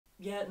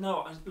Yeah,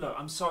 no, look,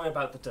 I'm sorry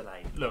about the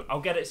delay. Look, I'll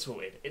get it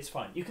sorted. It's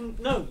fine. You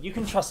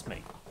can trust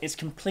me. It's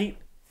complete.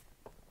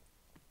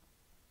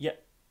 Yeah.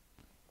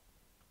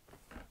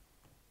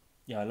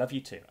 Yeah, I love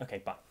you too.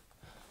 Okay, bye.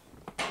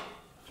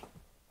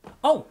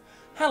 Oh,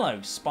 hello,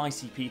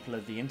 spicy people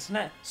of the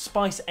internet.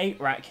 Spice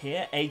 8 Rack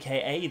here,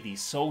 aka the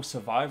sole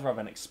survivor of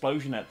an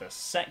explosion at the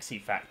Sexy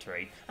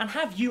Factory. And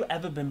have you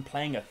ever been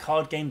playing a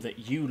card game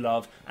that you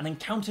love and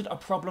encountered a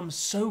problem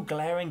so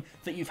glaring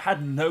that you've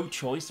had no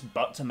choice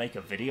but to make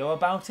a video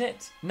about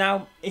it?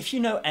 Now, if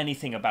you know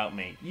anything about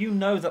me, you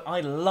know that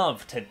I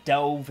love to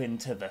delve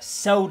into the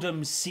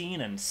seldom seen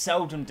and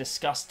seldom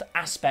discussed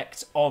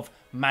aspects of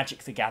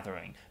Magic the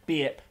Gathering,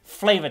 be it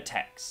flavor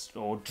text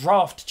or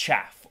draft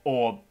chaff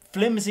or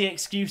flimsy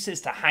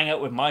excuses to hang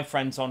out with my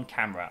friends on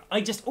camera.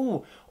 I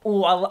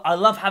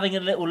love having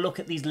a little look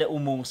at these little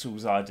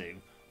morsels, I do.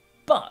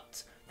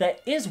 But there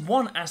is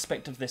one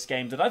aspect of this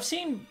game that I've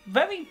seen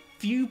very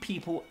few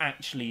people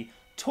actually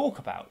talk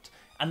about,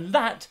 and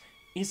that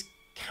is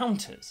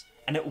counters.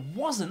 And it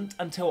wasn't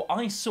until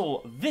I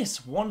saw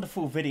this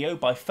wonderful video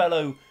by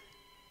fellow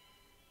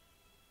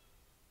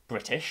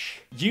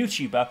British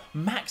YouTuber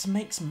Max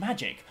Makes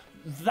Magic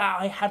that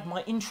I had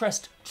my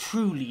interest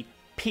truly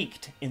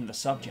piqued in the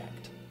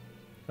subject.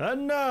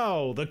 And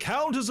now, the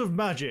Counters of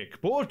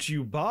Magic, brought to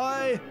you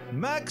by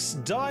Max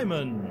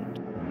Diamond.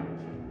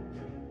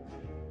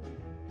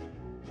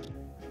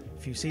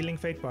 Fusealing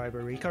Fate,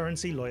 Bribery,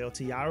 Currency,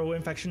 Loyalty, Arrow,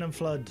 Infection and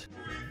Flood,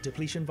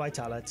 Depletion,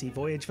 Vitality,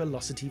 Voyage,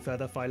 Velocity,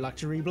 Feather,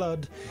 Phylactery,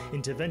 Blood,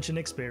 Intervention,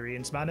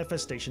 Experience,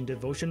 Manifestation,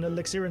 Devotion,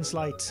 Elixir and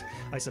Sleight,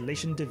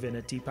 Isolation,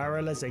 Divinity,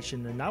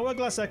 Paralyzation, and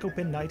Hourglass Echo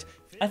Pin Knight.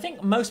 I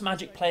think most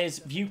Magic players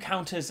view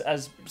counters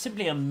as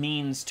simply a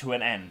means to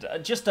an end,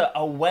 just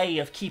a way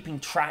of keeping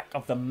track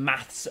of the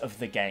maths of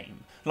the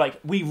game.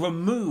 Like, we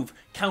remove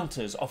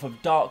counters off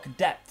of Dark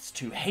Depths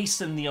to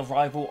hasten the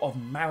arrival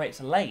of Marit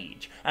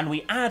Lage, and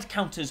we add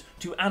counters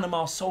to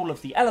Animar Soul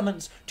of the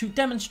Elements to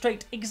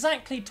demonstrate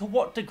exactly to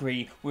what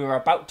degree we are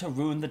about to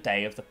ruin the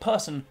day of the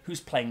person who's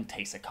playing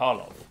Teysa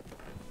Karlov.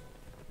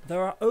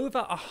 There are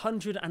over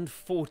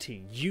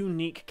 140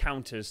 unique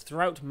counters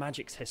throughout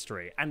Magic's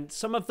history, and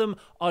some of them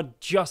are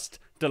just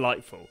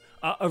delightful.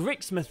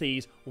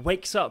 Arixmethes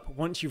wakes up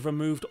once you've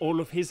removed all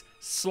of his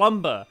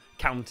slumber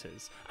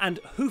counters,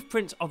 and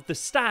Hoofprint of the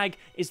Stag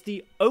is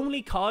the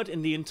only card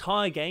in the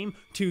entire game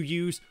to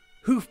use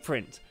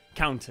hoofprint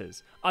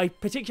counters. I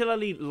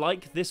particularly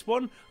like this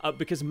one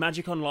because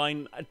Magic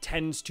Online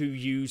tends to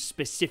use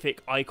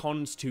specific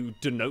icons to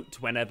denote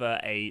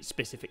whenever a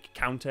specific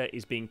counter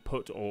is being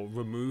put or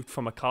removed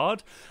from a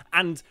card,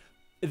 and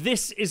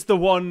this is the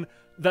one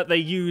that they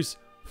use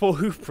for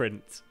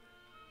hoofprint.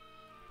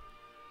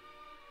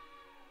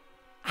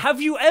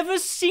 Have you ever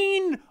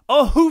seen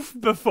a hoof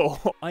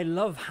before? I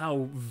love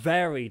how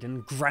varied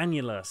and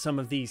granular some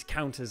of these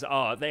counters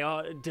are. They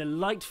are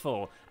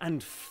delightful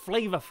and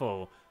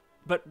flavorful.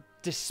 But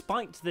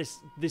despite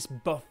this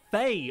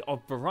buffet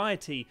of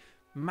variety,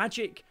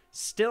 Magic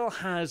still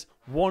has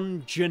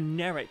one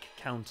generic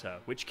counter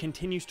which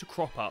continues to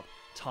crop up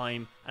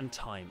time and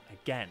time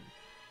again.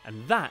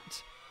 And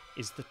that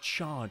is the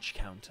charge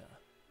counter.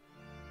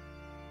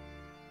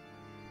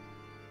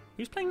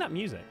 Who's playing that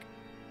music?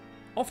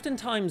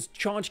 Oftentimes,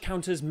 charge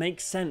counters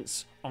make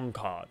sense on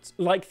cards,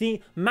 like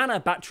the mana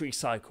battery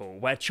cycle,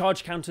 where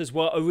charge counters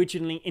were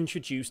originally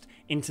introduced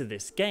into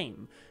this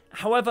game.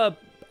 However,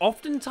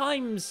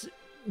 oftentimes,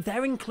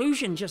 their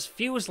inclusion just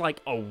feels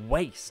like a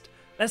waste.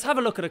 Let's have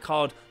a look at a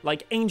card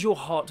like Angel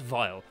Heart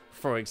Vial,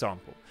 for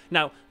example.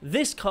 Now,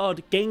 this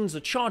card gains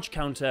a charge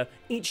counter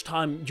each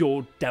time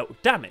you're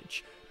dealt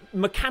damage.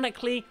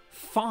 Mechanically,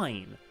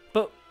 fine,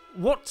 but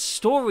what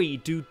story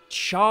do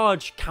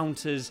charge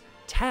counters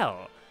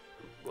tell?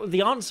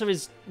 The answer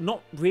is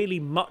not really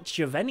much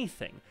of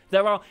anything.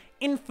 There are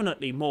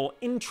infinitely more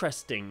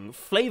interesting,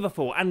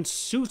 flavorful, and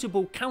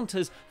suitable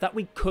counters that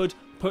we could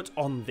put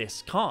on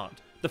this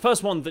card. The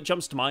first one that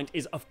jumps to mind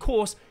is, of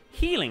course,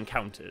 healing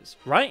counters,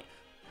 right?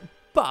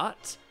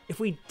 But if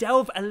we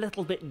delve a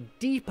little bit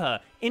deeper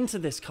into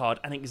this card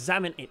and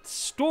examine its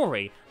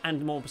story,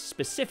 and more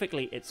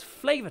specifically its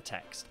flavor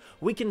text,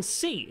 we can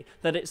see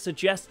that it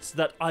suggests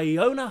that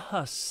Iona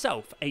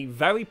herself, a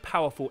very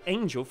powerful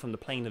angel from the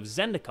plane of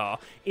Zendikar,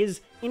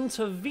 is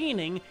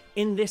intervening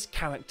in this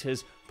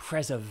character's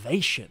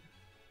preservation.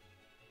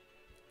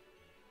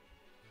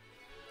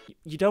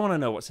 You don't want to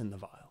know what's in the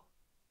vial.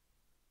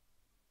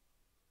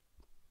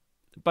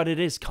 But it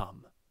is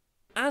come.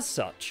 As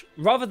such,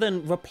 rather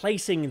than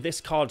replacing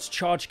this card's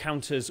charge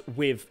counters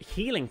with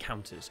healing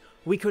counters,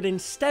 we could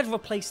instead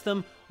replace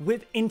them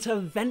with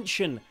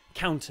intervention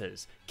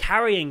counters,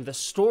 carrying the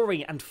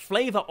story and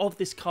flavour of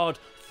this card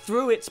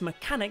through its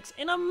mechanics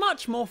in a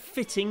much more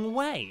fitting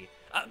way.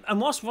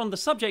 And whilst we're on the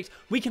subject,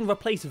 we can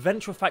replace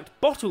Ventrifact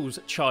Bottle's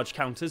charge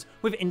counters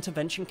with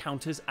intervention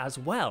counters as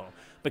well.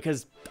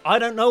 Because I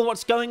don't know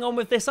what's going on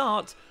with this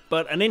art,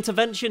 but an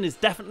intervention is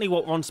definitely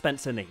what Ron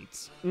Spencer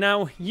needs.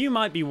 Now, you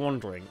might be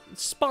wondering,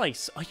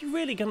 Spice, are you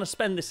really going to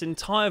spend this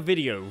entire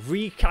video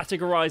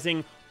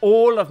recategorizing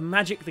all of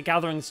Magic the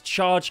Gathering's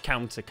charge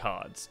counter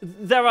cards.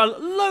 There are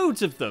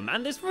loads of them,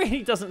 and this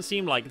really doesn't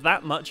seem like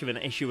that much of an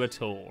issue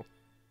at all.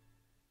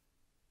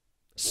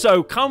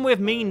 So come with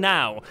me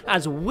now,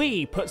 as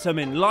we put some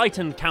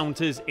enlightened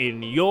counters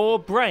in your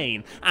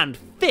brain and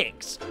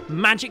fix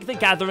Magic the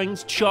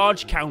Gathering's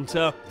charge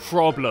counter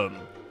problem.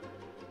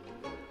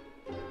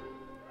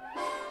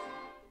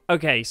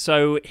 Okay,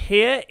 so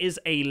here is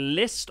a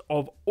list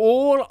of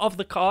all of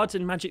the cards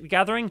in Magic the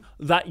Gathering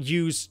that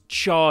use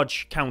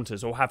charge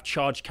counters or have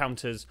charge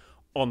counters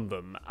on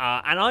them.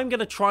 And I'm going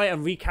to try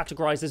and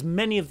recategorize as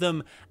many of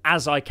them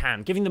as I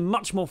can, giving them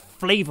much more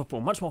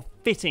flavorful, much more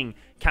fitting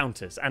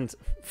counters. And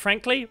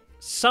frankly,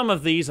 some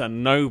of these are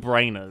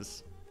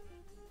no-brainers.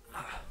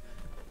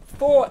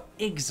 For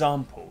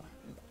example,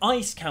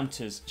 ice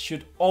counters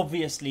should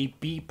obviously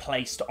be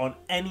placed on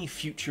any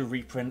future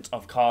reprint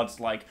of cards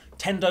like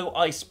Tendo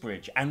Ice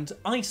Bridge and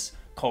Ice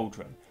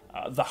Cauldron.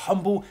 The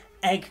humble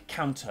egg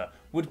counter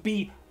would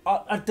be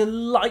a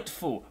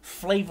delightful,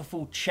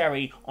 flavorful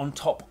cherry on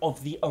top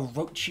of the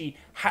Orochi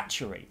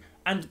hatchery.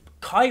 And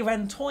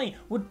Kairen Toy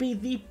would be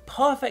the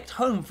perfect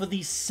home for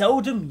these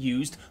seldom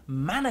used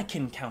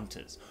mannequin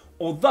counters.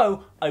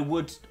 Although, I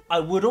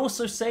would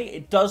also say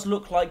it does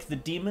look like the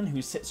demon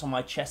who sits on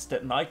my chest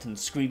at night and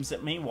screams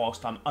at me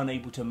whilst I'm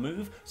unable to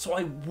move, so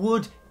I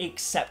would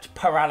accept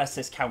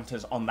paralysis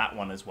counters on that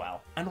one as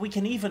well. And we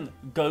can even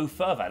go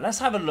further. Let's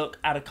have a look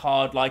at a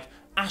card like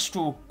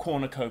Astral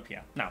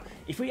Cornucopia. Now,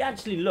 if we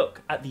actually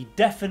look at the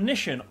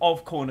definition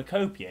of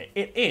cornucopia,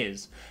 it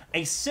is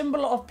a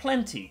symbol of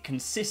plenty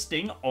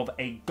consisting of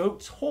a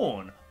goat's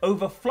horn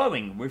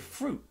overflowing with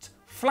fruit,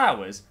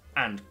 flowers,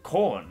 and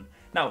corn.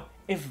 Now,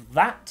 if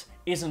that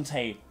isn't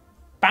a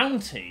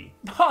bounty,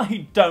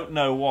 I don't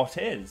know what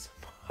is.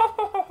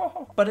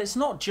 But it's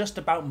not just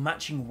about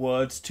matching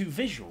words to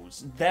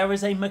visuals. There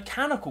is a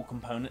mechanical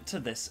component to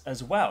this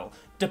as well.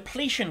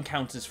 Depletion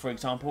counters, for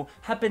example,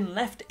 have been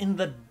left in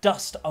the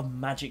dust of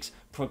Magic's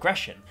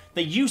progression.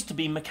 They used to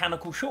be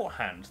mechanical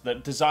shorthand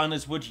that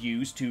designers would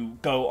use to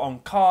go on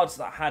cards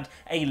that had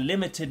a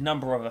limited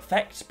number of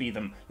effects, be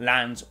them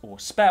lands or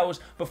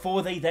spells,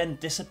 before they then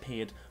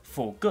disappeared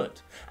for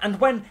good. And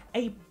when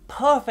a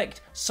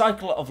perfect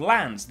cycle of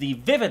lands, the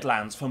Vivid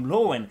lands from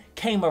Lorwyn,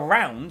 came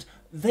around,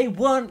 they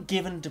weren't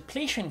given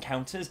depletion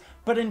counters,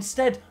 but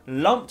instead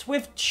lumped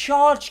with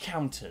charge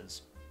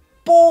counters.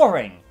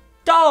 Boring,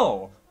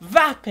 dull,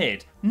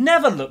 vapid,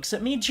 never looks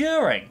at me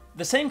during.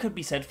 The same could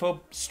be said for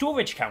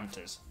storage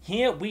counters.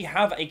 Here we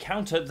have a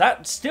counter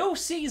that still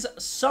sees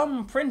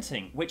some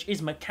printing, which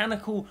is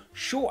mechanical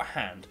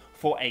shorthand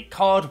for a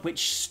card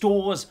which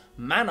stores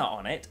mana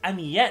on it, and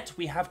yet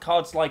we have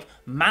cards like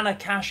Mana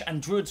Cache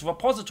and Druid's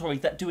Repository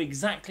that do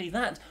exactly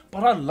that,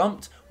 but are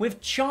lumped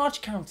with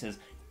charge counters.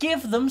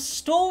 Give them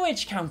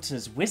storage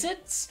counters,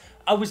 wizards!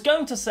 I was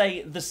going to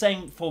say the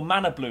same for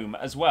Mana Bloom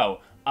as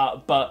well,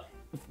 but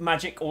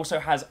Magic also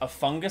has a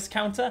fungus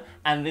counter,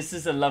 and this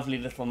is a lovely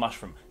little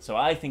mushroom, so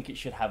I think it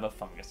should have a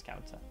fungus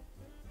counter.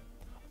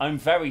 I'm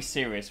very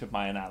serious with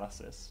my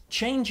analysis.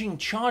 Changing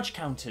charge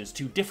counters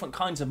to different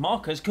kinds of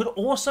markers could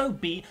also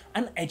be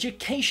an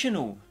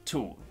educational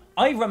tool.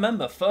 I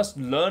remember first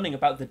learning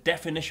about the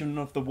definition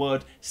of the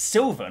word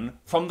Sylvan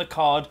from the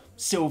card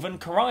Sylvan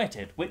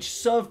Caryatid, which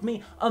served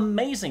me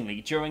amazingly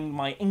during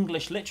my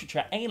English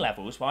literature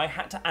A-levels, where I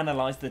had to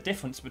analyse the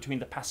difference between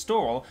the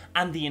pastoral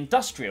and the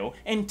industrial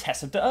in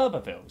Tess of the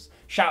Herbervilles.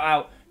 Shout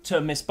out to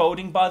Miss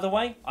Bolding, by the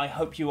way. I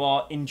hope you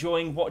are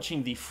enjoying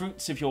watching the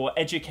fruits of your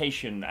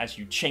education as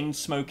you chain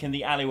smoke in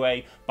the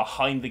alleyway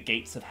behind the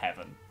gates of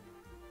heaven.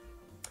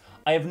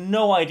 I have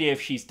no idea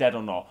if she's dead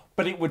or not,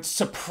 but it would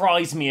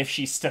surprise me if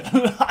she's still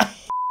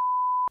alive.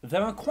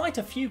 There are quite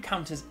a few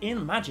counters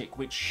in Magic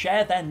which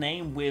share their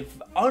name with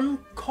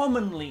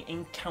uncommonly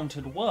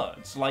encountered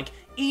words, like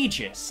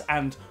Aegis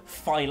and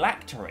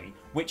Phylactery,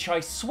 which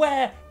I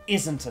swear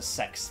isn't a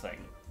sex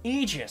thing.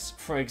 Aegis,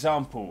 for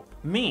example,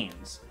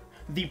 means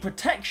the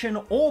protection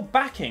or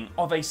backing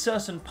of a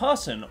certain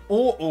person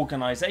or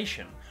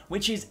organisation,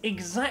 which is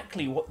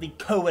exactly what the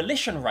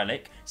Coalition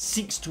relic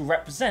seeks to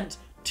represent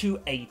to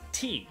a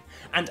T.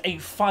 And a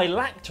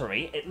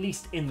phylactery, at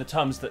least in the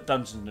terms that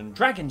Dungeons &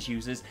 Dragons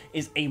uses,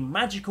 is a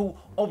magical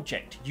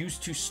object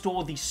used to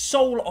store the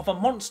soul of a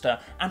monster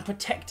and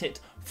protect it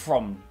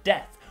from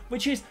death,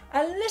 which is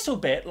a little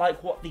bit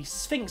like what the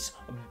Sphinx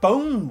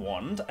Bone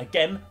Wand,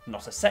 again,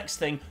 not a sex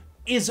thing,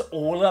 is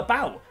all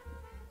about.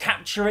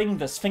 Capturing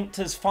the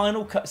Sphinx's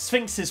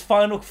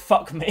final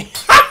fuck me.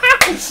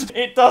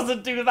 It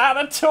doesn't do that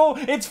at all.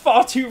 It's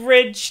far too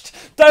ridged.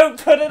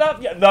 Don't put it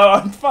up yet. No,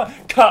 I'm fine.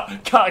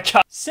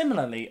 Cut.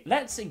 Similarly,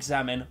 let's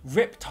examine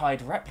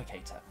Riptide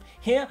Replicator.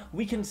 Here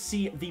we can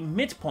see the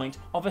midpoint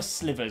of a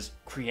Sliver's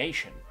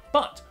creation.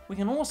 But we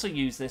can also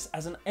use this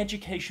as an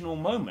educational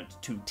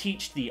moment to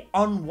teach the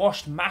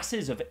unwashed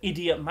masses of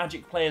idiot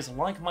Magic players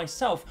like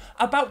myself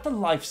about the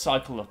life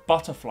cycle of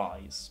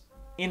butterflies.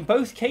 In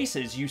both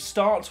cases, you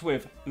start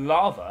with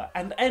lava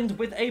and end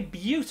with a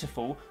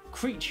beautiful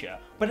creature,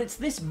 but it's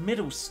this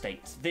middle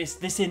state,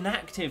 this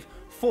inactive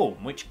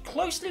form, which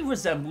closely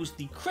resembles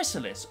the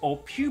chrysalis or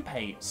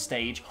pupae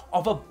stage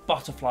of a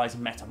butterfly's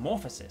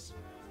metamorphosis.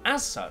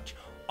 As such,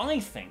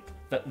 I think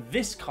that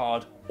this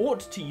card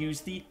ought to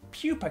use the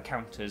pupa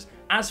counters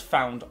as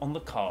found on the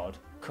card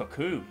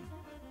Cocoon.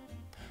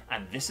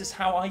 And this is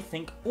how I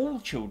think all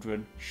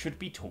children should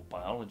be taught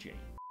biology.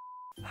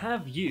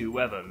 Have you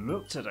ever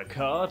looked at a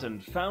card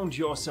and found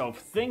yourself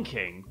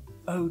thinking,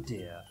 oh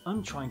dear,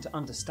 I'm trying to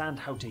understand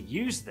how to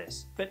use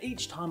this, but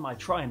each time I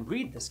try and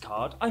read this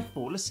card, I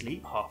fall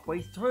asleep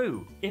halfway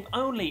through. If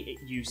only it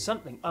used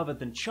something other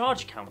than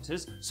charge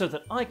counters so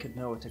that I could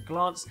know at a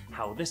glance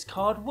how this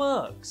card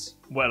works.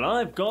 Well,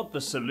 I've got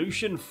the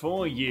solution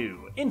for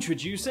you.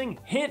 Introducing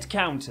hit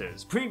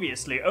counters,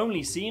 previously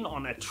only seen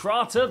on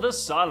Etrata the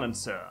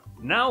Silencer.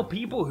 Now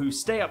people who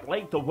stay up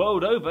late the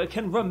world over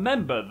can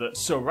remember that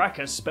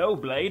Soraka's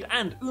Spellblade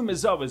and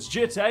Umezawa's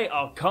Jitte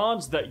are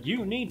cards that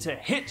you need to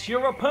hit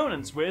your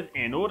opponents with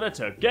in order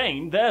to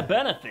gain their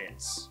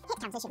benefits.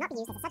 Hit counters should not be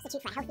used as a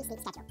substitute for a healthy sleep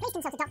schedule. Please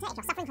consult a doctor if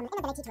you're suffering from an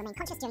inability to remain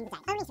conscious during the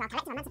day. Only through our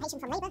collective emancipation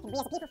from labour can we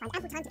as a people find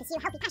ample time to pursue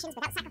healthy passions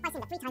without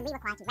sacrificing the free time we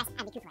require to rest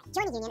and recuperate.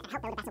 Join the union and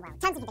help build a better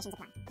world. Terms and conditions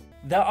apply.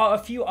 There are a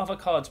few other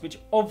cards which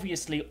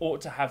obviously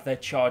ought to have their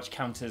charge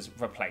counters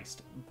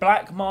replaced.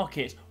 Black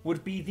Market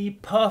would be the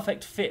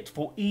perfect fit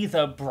for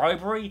either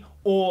bribery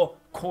or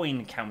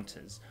coin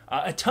counters.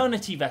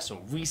 Eternity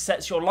Vessel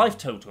resets your life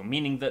total,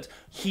 meaning that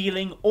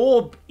healing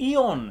or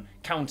Eon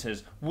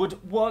counters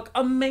would work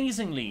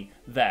amazingly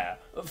there.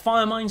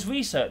 Firemind's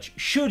Research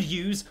should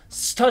use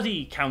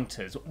study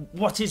counters.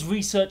 What is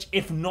research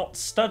if not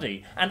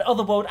study? And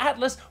Otherworld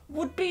Atlas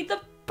would be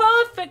the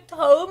perfect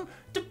home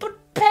to put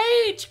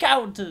page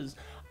counters.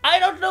 I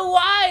don't know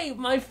why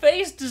my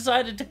face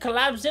decided to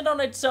collapse in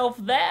on itself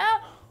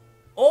there,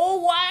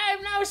 or why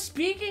I'm now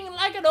speaking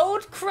like an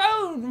old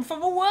crone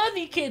from a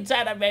Worthy Kids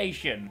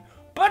animation,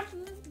 but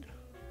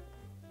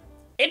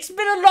it's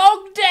been a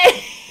long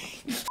day.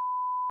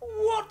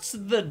 What's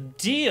the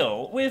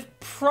deal with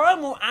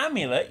Primal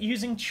Amulet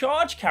using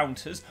charge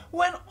counters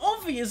when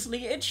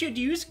obviously it should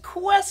use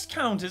quest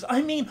counters?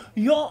 I mean,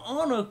 you're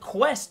on a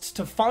quest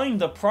to find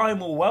the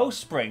Primal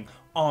Wellspring,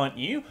 aren't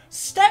you?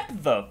 Step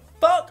the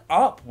fuck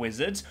up,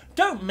 wizards.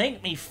 Don't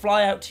make me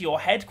fly out to your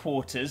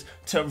headquarters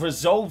to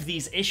resolve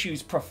these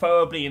issues,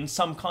 preferably in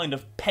some kind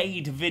of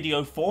paid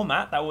video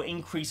format that will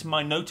increase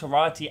my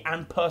notoriety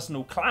and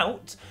personal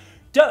clout.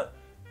 Don't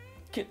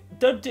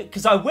do,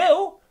 because I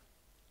will.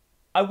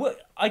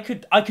 I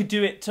could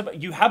do it to.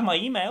 You have my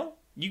email.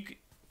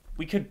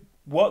 We could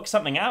work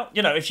something out.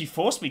 You know, if you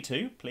force me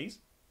to, please.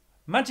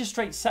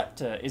 Magistrate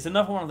Scepter is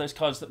another one of those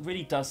cards that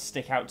really does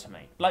stick out to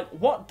me. Like,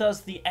 what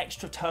does the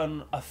extra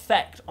turn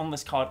effect on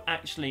this card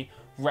actually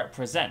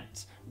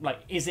represent? Like,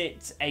 is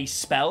it a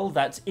spell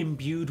that's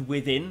imbued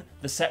within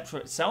the scepter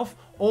itself,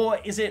 or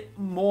is it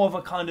more of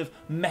a kind of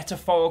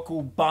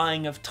metaphorical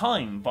buying of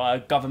time via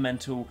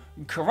governmental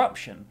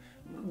corruption?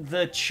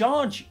 The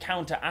charge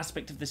counter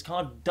aspect of this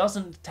card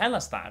doesn't tell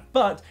us that,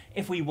 but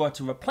if we were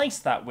to replace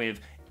that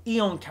with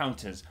Eon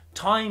counters,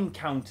 time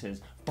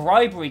counters,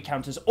 bribery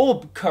counters,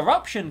 or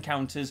corruption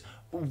counters,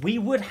 we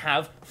would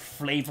have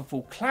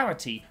flavorful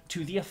clarity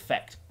to the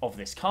effect of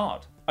this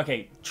card.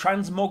 Okay,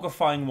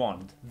 Transmogrifying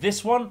Wand.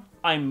 This one,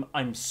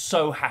 I'm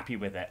so happy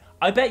with it.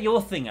 I bet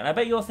you're thinking,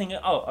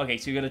 oh, okay,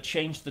 so you're going to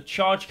change the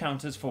charge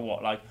counters for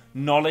what, like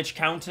knowledge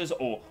counters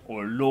or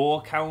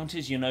lore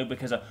counters, you know,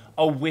 because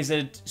a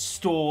wizard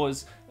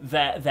stores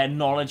their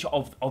knowledge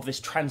of this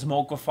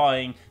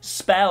transmogrifying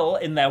spell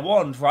in their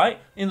wand, right?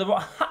 In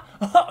the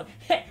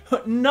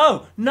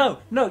no,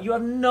 you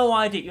have no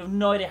idea. You have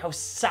no idea how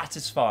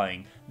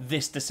satisfying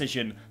this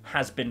decision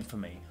has been for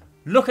me.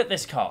 Look at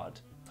this card.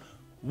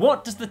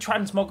 What does the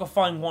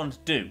Transmogrifying Wand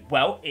do?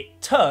 Well,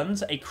 it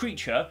turns a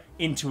creature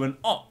into an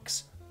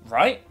ox,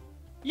 right?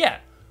 Yeah.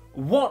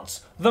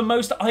 What's the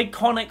most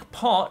iconic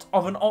part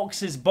of an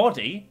ox's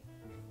body?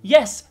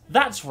 Yes,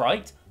 that's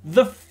right,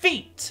 the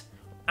feet.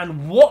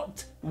 And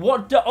what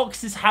do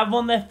oxes have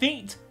on their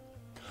feet?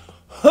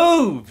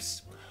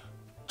 Hooves.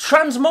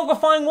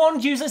 Transmogrifying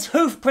Wand uses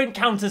hoof print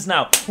counters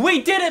now.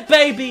 We did it,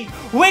 baby!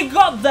 We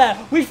got there!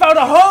 We found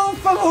a home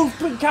for hoof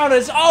print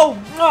counters! Oh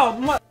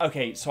my...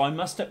 Okay, so I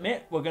must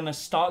admit, we're gonna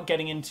start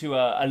getting into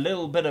a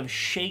little bit of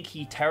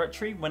shaky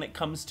territory when it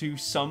comes to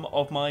some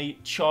of my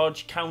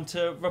charge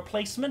counter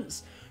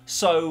replacements.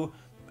 So,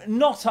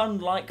 not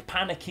unlike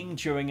panicking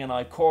during an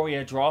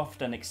Ikoria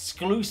draft and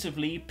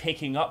exclusively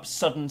picking up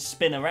sudden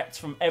spinnerets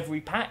from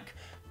every pack,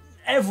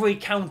 every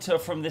counter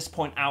from this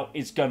point out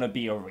is gonna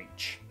be a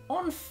reach.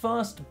 On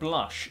first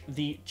blush,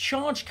 the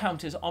charge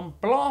counters on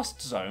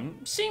Blast Zone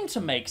seem to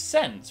make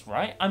sense,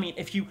 right? I mean,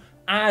 if you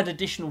add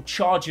additional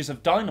charges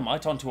of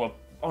dynamite onto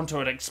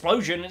an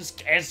explosion,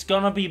 it's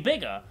gonna be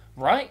bigger,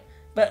 right?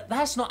 But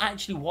that's not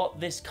actually what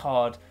this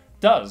card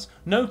does.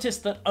 Notice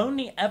that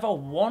only ever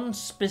one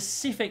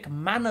specific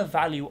mana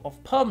value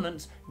of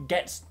permanence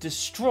gets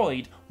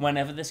destroyed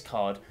whenever this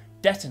card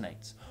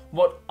detonates.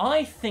 What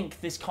I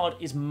think this card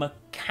is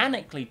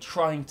mechanically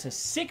trying to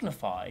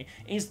signify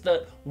is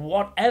that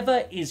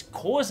whatever is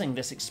causing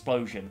this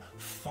explosion,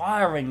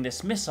 firing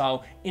this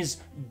missile, is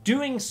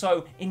doing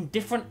so in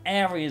different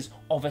areas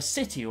of a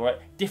city or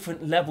at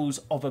different levels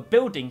of a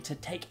building to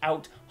take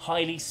out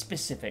highly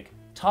specific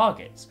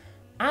targets.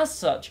 As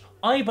such,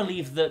 I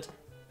believe that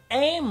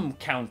aim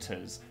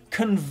counters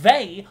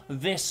convey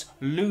this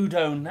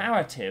Ludo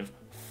narrative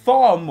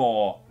far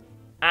more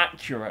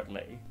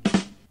accurately.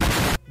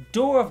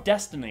 Door of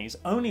Destinies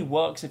only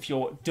works if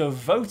you're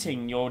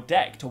devoting your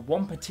deck to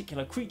one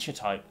particular creature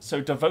type,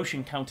 so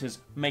devotion counters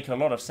make a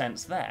lot of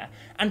sense there.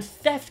 And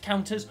theft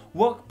counters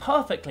work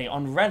perfectly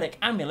on Relic,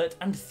 Amulet,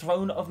 and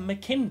Throne of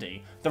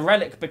Makindi. The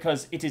Relic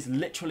because it is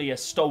literally a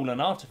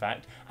stolen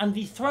artifact, and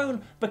the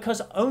Throne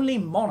because only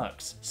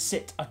monarchs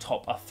sit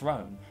atop a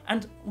throne.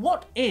 And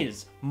what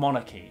is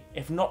monarchy,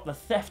 if not the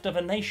theft of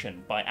a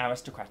nation by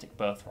aristocratic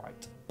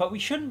birthright? But we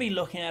shouldn't be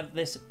looking at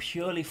this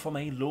purely from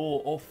a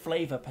lore or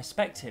flavour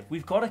perspective.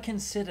 We've got to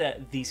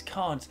consider these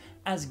cards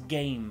as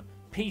game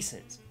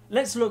pieces.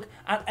 Let's look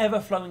at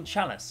Everflowing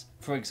Chalice,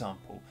 for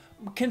example.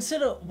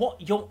 Consider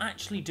what you're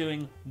actually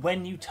doing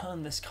when you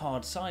turn this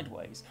card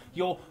sideways.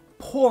 You're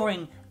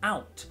pouring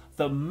out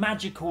the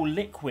magical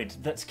liquid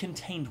that's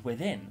contained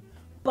within.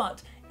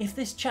 But if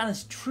this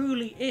chalice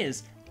truly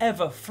is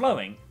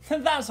ever-flowing,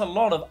 then that's a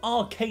lot of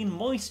arcane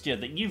moisture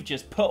that you've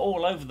just put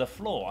all over the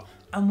floor.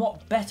 And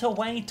what better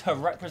way to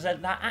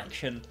represent that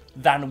action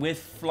than with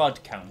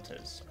flood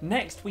counters?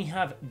 Next we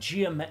have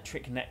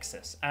Geometric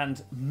Nexus,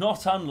 and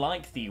not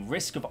unlike the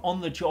risk of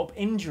on-the-job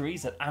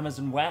injuries at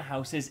Amazon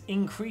warehouses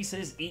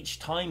increases each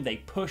time they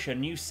push a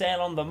new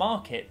sale on the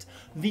market,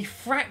 the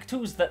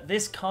fractals that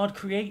this card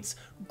creates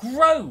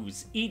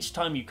grows each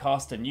time you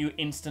cast a new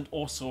instant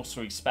or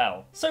sorcery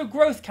spell. So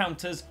growth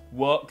counters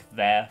work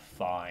there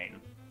fine.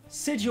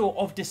 Sigil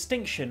of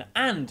Distinction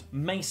and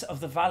Mace of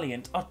the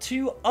Valiant are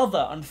two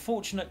other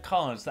unfortunate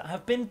cards that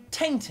have been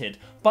tainted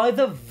by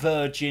the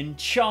Virgin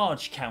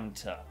charge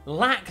counter.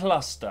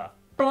 Lackluster,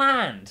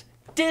 bland,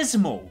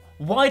 dismal.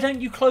 Why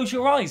don't you close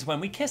your eyes when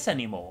we kiss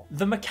anymore?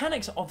 The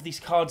mechanics of these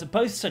cards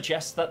both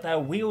suggest that their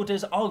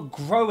wielders are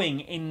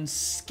growing in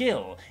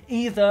skill,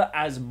 either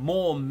as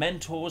more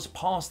mentors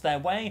pass their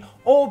way,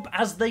 or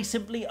as they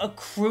simply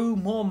accrue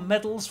more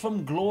medals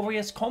from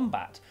glorious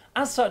combat.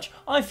 As such,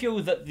 I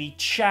feel that the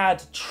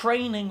Chad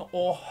training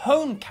or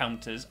hone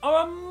counters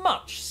are a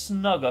much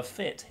snugger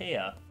fit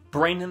here.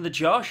 Brain in the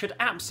Jar should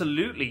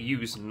absolutely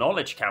use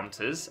knowledge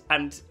counters,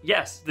 and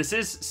yes, this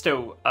is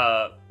still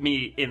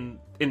me in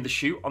the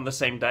shoot on the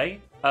same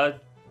day.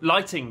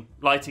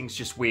 Lighting's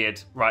just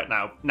weird right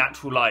now.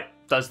 Natural light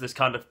does this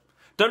kind of...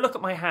 Don't look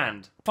at my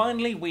hand.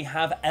 Finally, we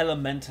have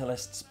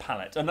Elementalist's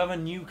Palette, another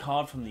new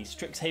card from the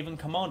Strixhaven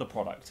Commander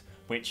product,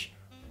 which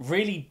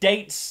really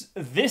dates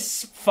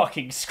this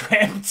fucking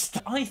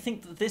script. I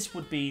think that this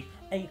would be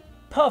a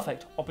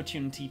perfect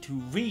opportunity to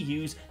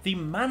reuse the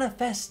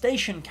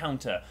manifestation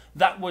counter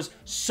that was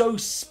so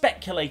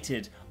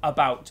speculated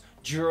about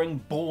during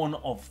Born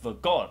of the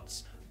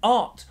Gods.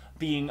 Art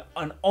being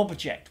an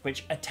object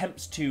which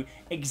attempts to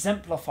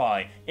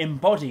exemplify,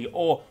 embody,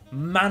 or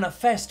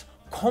manifest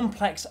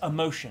complex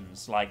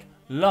emotions like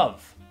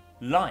love,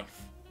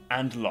 life,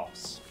 and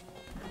loss.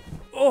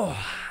 Oh,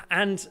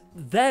 and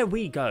there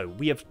we go.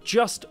 We have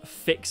just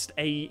fixed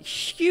a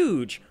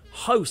huge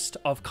host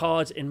of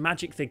cards in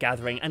Magic the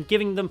Gathering and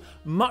giving them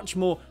much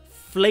more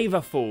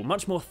flavourful,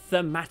 much more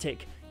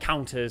thematic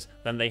counters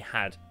than they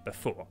had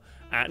before.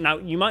 Now,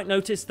 you might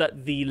notice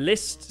that the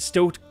list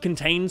still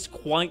contains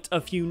quite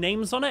a few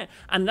names on it,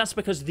 and that's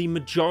because the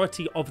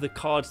majority of the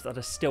cards that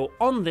are still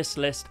on this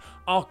list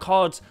are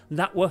cards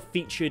that were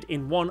featured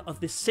in one of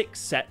the 6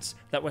 sets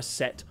that were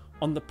set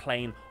on the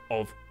plane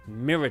of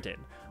Mirrodin.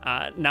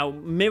 Now,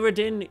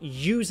 Mirrodin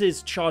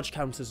uses charge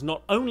counters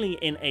not only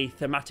in a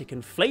thematic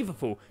and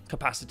flavourful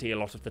capacity a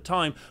lot of the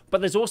time,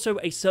 but there's also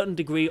a certain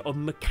degree of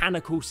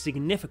mechanical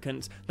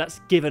significance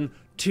that's given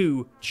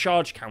to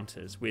charge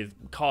counters, with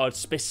cards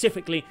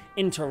specifically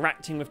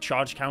interacting with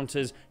charge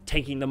counters,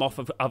 taking them off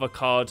of other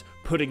cards,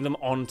 putting them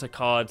onto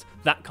cards,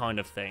 that kind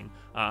of thing.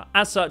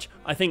 As such,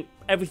 I think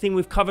everything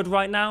we've covered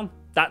right now,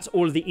 that's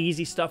all of the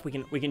easy stuff.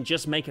 We can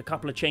just make a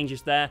couple of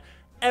changes there.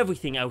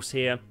 Everything else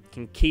here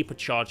can keep a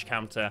charge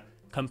counter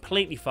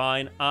completely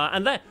fine.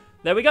 And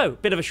there we go.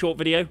 Bit of a short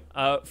video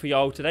for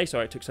y'all today.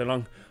 Sorry it took so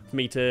long for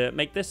me to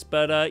make this.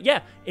 But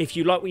yeah, if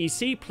you like what you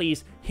see,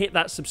 please hit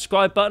that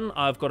subscribe button.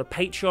 I've got a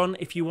Patreon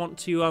if you want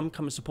to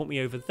come and support me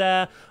over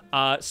there.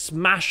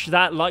 Smash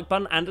that like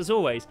button. And as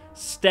always,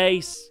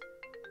 stay...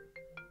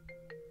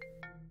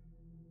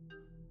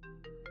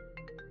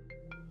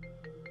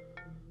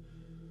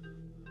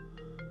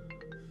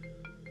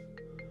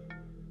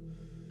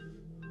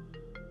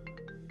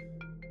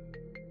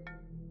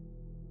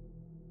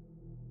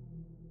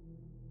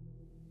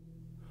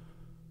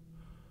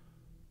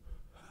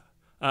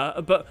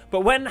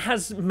 But when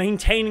has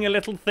maintaining a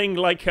little thing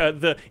like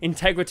the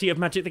integrity of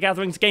Magic the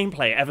Gathering's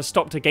gameplay ever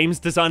stopped a games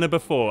designer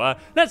before?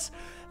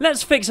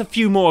 Let's fix a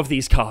few more of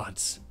these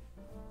cards.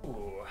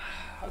 Ooh,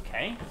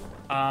 okay.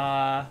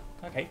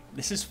 Okay,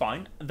 this is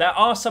fine. There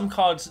are some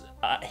cards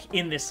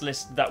in this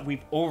list that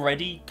we've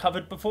already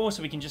covered before,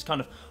 so we can just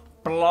kind of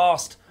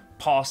blast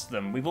past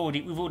them. We've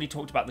already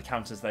talked about the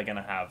counters they're going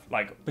to have,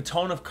 like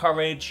Baton of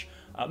Courage,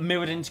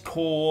 Mirrodin's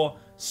Core,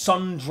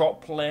 Sun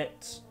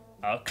Droplet,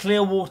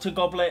 Clearwater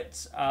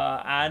Goblet,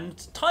 and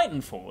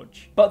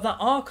Titanforge. But there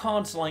are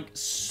cards like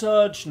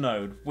Surge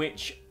Node,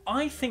 which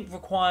I think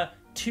require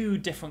two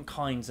different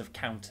kinds of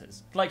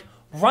counters. Like,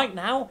 right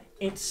now,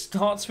 it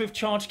starts with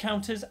charge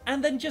counters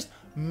and then just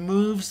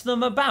moves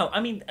them about.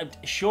 I mean,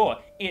 sure,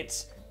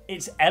 it's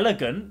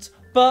elegant,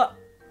 but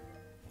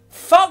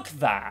fuck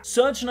that.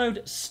 Surge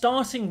Node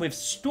starting with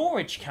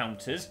storage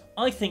counters,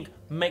 I think,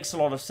 makes a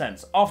lot of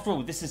sense. After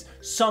all, this is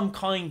some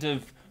kind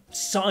of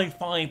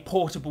sci-fi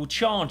portable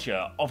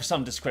charger of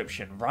some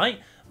description, right?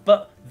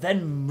 But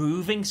then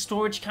moving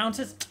storage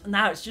counters,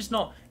 now it's just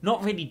not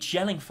really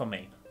gelling for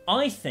me.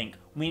 I think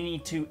we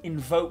need to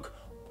invoke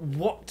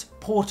what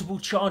portable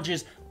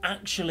chargers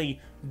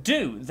actually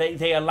do.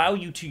 They allow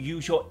you to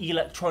use your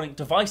electronic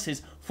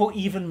devices for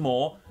even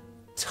more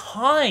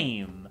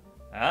time.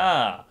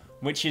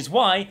 Which is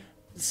why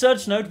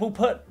Surge Node will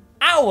put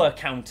our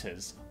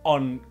counters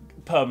on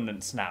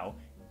permanence now.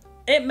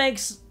 It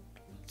makes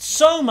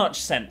so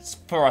much sense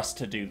for us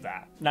to do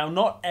that. Now,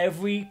 not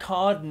every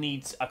card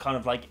needs a kind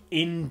of like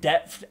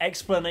in-depth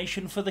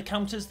explanation for the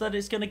counters that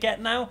it's going to get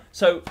now.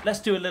 So let's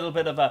do a little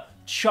bit of a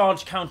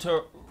charge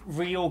counter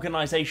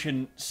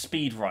reorganization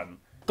speed run.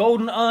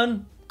 Golden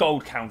Urn,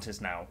 gold counters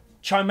now.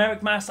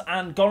 Chimeric Mass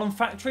and Golem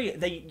Factory,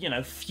 they,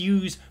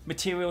 fuse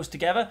materials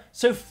together,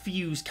 so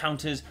fuse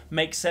counters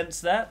make sense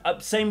there.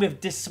 Same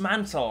with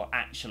Dismantle,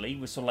 actually,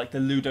 with sort of like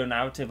the Ludo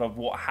narrative of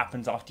what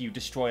happens after you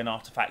destroy an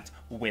artifact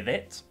with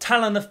it.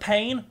 Talon of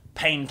Pain,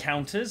 pain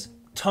counters.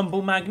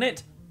 Tumble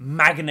Magnet,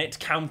 magnet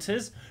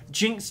counters.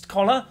 Jinxed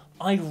Collar,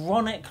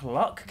 ironic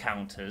luck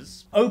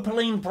counters.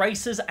 Opaline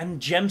Bracers and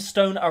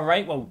Gemstone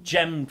Array, well,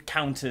 gem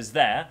counters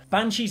there.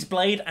 Banshee's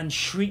Blade and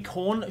Shriek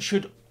Horn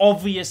should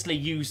obviously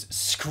use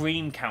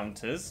scream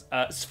counters.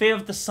 Sphere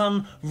of the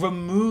Sun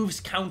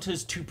removes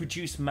counters to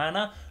produce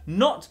mana,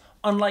 not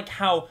unlike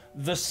how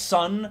the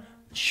sun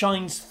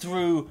shines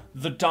through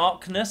the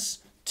darkness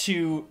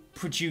to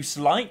produce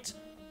light.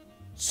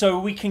 So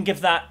we can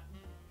give that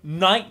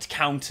night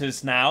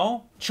counters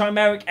now.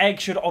 Chimeric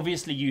Egg should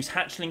obviously use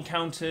hatchling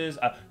counters.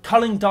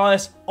 Culling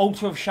Dais,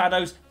 Altar of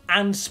Shadows,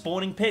 and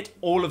Spawning Pit,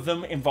 all of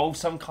them involve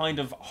some kind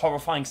of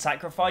horrifying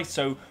sacrifice,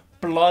 so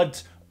blood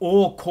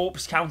or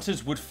corpse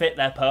counters would fit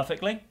there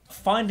perfectly.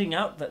 Finding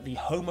out that the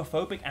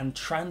homophobic and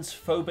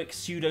transphobic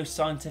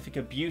pseudoscientific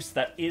abuse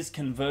that is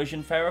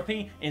conversion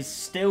therapy is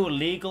still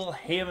legal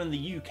here in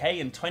the UK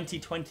in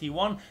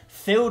 2021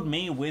 filled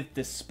me with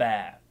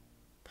despair.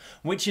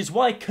 Which is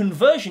why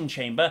Conversion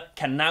Chamber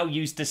can now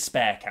use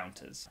despair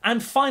counters.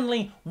 And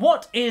finally,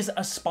 what is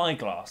a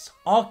spyglass,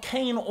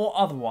 arcane or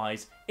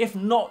otherwise, if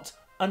not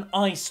an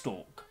eye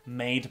stalk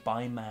made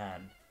by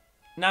man?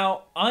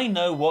 Now, I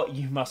know what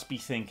you must be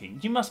thinking.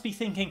 You must be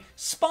thinking,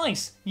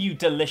 Spice, you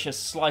delicious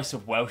slice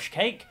of Welsh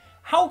cake.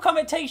 How come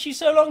it takes you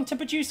so long to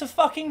produce a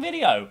fucking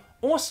video?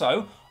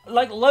 Also,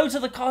 like loads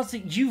of the cards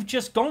that you've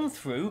just gone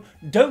through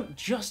don't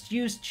just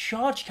use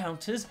charge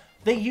counters,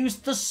 they use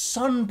the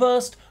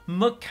Sunburst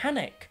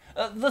mechanic.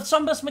 The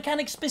Sunburst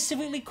mechanic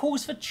specifically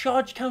calls for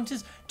charge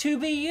counters to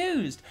be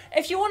used.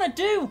 If you want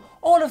to do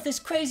all of this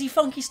crazy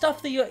funky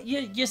stuff that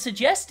you're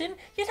suggesting,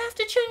 you'd have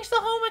to change the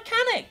whole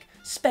mechanic.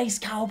 Space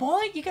Cowboy,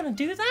 you gonna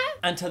do that?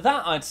 And to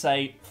that I'd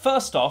say,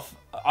 first off,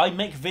 I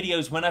make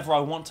videos whenever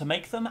I want to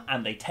make them,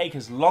 and they take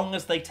as long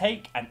as they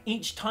take, and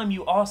each time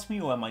you ask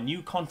me where my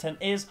new content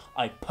is,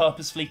 I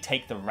purposefully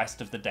take the rest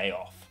of the day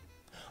off.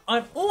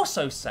 I'd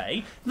also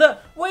say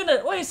that, wait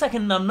a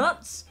second,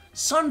 numbnuts,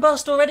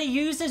 Sunburst already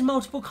uses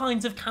multiple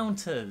kinds of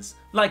counters.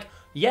 Like,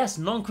 yes,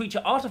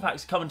 non-creature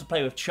artifacts come into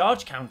play with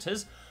charge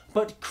counters,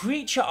 but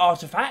creature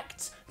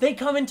artifacts, they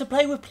come into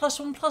play with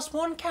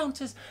 +1/+1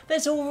 counters.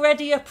 There's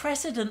already a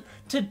precedent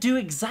to do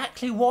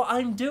exactly what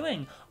I'm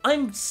doing.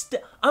 I'm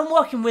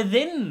working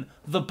within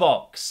the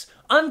box.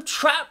 I'm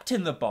trapped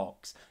in the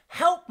box.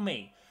 Help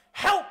me!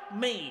 Help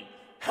me!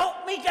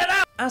 Help me get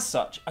out! As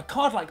such, a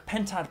card like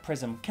Pentad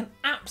Prism can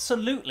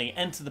absolutely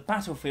enter the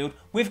battlefield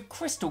with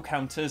crystal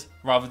counters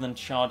rather than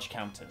charge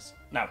counters.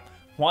 Now,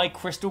 why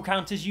crystal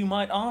counters, you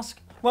might ask?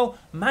 Well,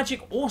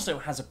 Magic also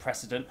has a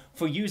precedent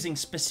for using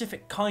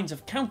specific kinds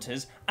of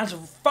counters as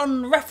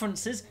fun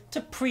references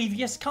to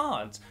previous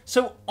cards.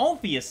 So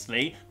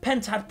obviously,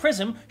 Pentad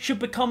Prism should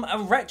become a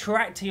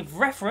retroactive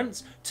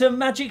reference to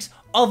Magic's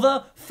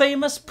other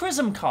famous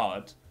Prism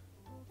card.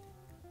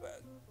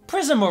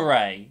 Prism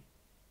Array.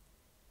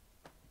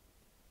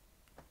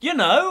 You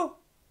know,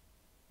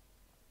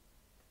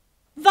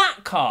 that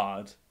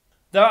card.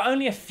 There are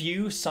only a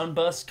few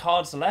Sunburst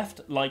cards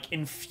left, like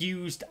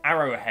Infused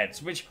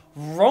Arrowheads, which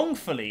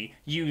wrongfully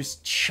use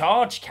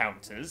charge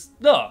counters.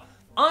 Ugh,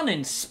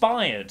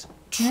 uninspired.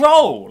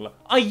 Droll.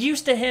 I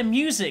used to hear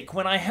music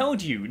when I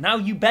held you, now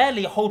you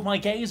barely hold my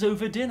gaze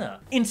over dinner.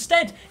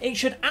 Instead, it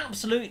should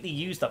absolutely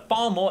use the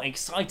far more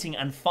exciting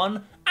and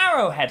fun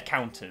arrowhead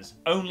counters,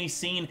 only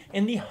seen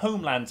in the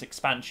Homelands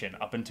expansion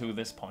up until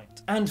this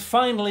point. And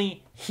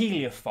finally,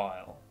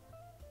 Heliophile.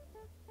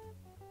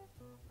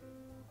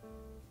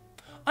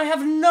 I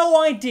have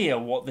no idea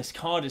what this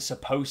card is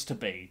supposed to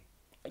be.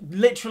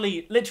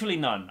 Literally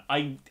none.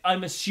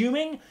 I'm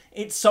assuming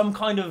it's some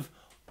kind of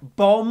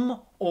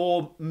bomb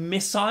or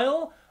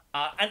missile.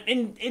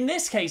 And in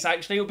this case,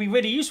 actually, it would be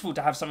really useful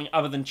to have something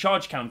other than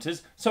charge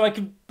counters so I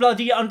could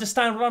bloody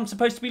understand what I'm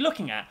supposed to be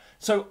looking at.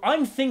 So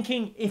I'm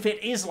thinking if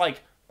it is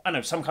like, I don't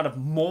know, some kind of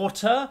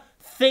mortar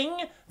thing,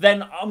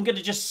 then I'm going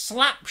to just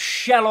slap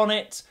shell on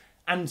it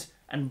and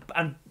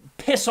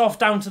piss off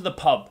down to the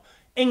pub.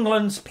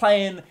 England's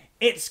playing,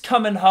 it's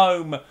coming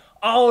home.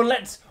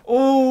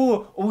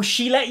 Oh,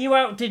 she let you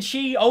out, did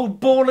she? Old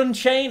ball and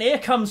chain, here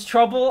comes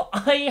trouble.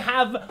 I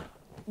have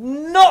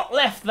not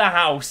left the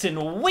house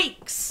in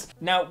weeks.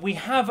 Now, we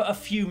have a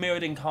few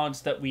Mirrodin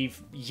cards that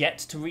we've yet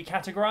to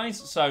recategorize,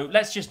 so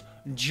let's just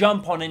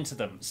jump on into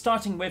them,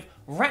 starting with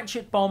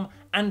Ratchet Bomb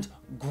and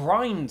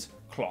Grind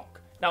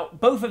Clock. Now,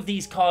 both of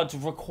these cards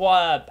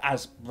require,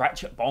 as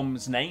Ratchet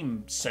Bomb's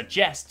name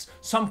suggests,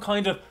 some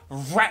kind of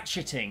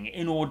ratcheting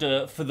in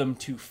order for them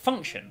to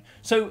function.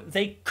 So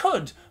they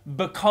could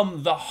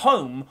become the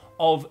home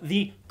of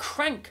the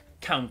Crank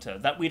counter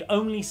that we'd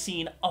only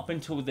seen up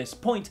until this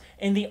point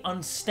in the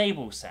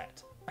Unstable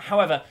set.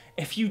 However,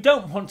 if you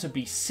don't want to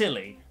be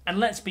silly, and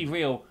let's be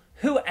real,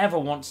 whoever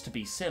wants to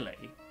be silly?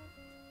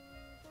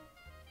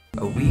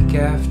 A week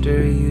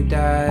after you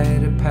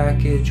died, a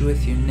package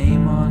with your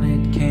name on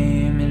it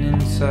came, and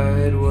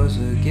inside was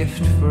a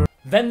gift for...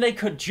 Then they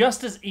could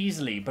just as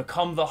easily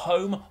become the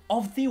home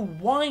of the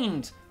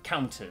Wind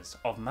counters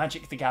of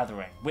Magic the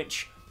Gathering,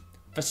 which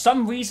for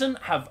some reason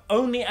have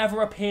only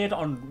ever appeared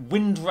on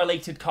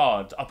wind-related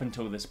cards up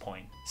until this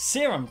point.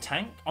 Serum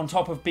Tank, on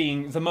top of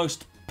being the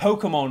most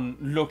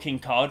Pokemon-looking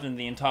card in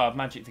the entire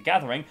Magic the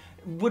Gathering,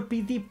 would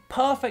be the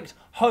perfect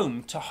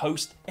home to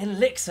host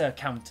Elixir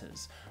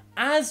counters,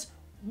 as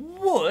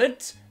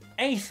would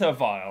Aether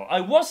Vial.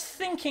 I was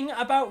thinking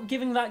about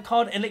giving that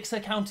card Elixir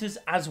counters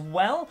as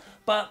well,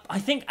 but I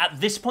think at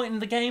this point in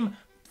the game,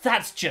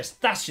 that's just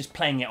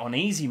playing it on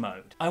easy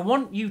mode. I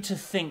want you to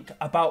think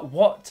about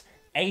what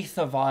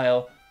Aether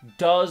Vial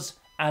does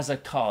as a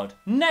card.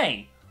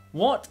 Nay,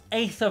 what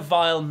Aether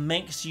Vial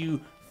makes you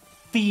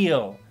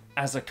feel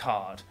as a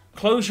card.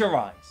 Close your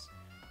eyes.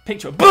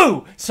 Picture...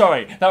 Boo!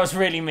 Sorry, that was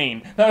really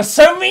mean. That was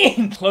so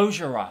mean! Close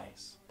your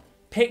eyes.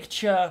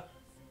 Picture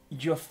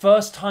your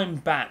first time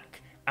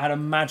back at a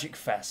Magic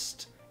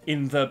Fest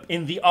in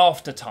the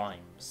after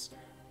times,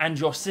 and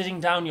you're sitting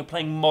down, you're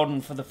playing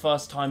Modern for the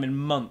first time in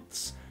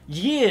months,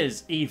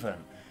 years even,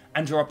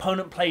 and your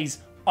opponent plays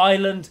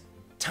Island,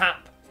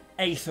 Tap,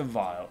 Aether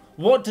Vial.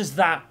 What does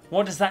that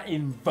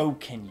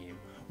invoke in you?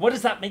 What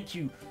does that make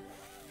you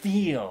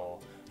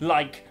feel?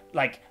 Like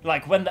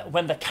when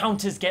the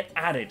counters get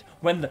added,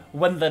 when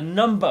the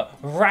number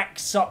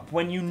racks up,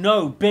 when you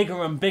know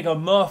bigger and bigger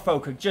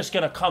merfolk are just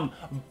gonna come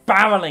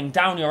barreling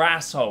down your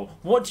asshole.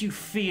 What do you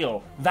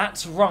feel?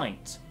 That's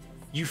right.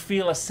 You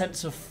feel a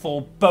sense of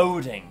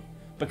foreboding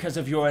because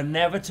of your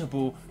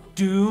inevitable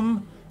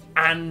doom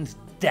and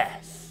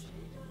death.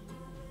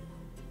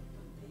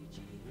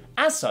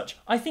 As such,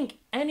 I think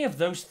any of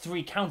those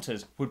three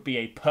counters would be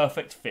a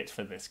perfect fit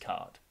for this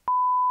card.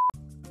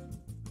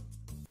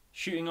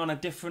 Shooting on a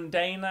different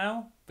day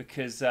now,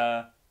 because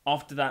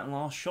after that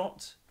last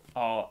shot,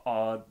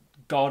 our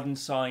garden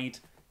side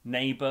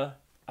neighbour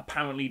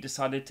apparently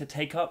decided to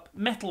take up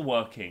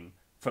metalworking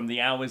from the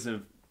hours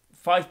of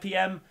 5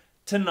 PM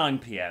to 9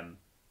 PM.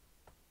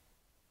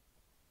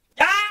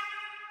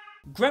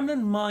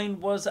 Gremlin Mine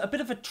was a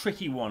bit of a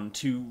tricky one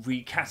to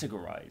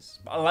recategorize.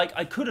 Like,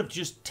 I could have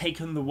just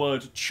taken the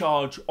word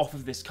charge off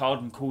of this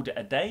card and called it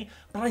a day,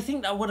 but I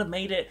think that would have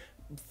made it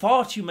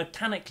far too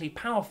mechanically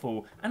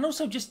powerful and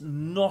also just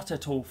not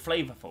at all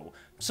flavorful.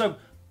 So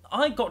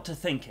I got to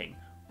thinking,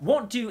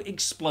 what do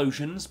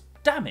explosions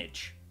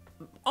damage?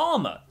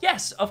 Armor,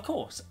 yes, of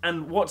course.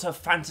 And what's a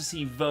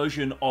fantasy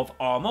version of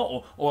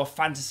armor or a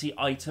fantasy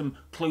item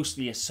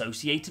closely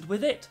associated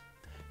with it?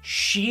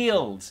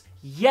 Shields,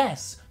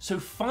 yes. So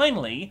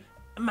finally,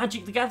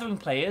 Magic the Gathering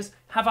players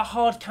have a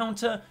hard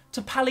counter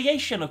to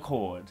Palliation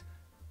Accord,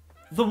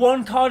 the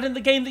one card in the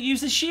game that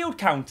uses shield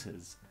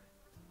counters.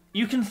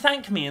 You can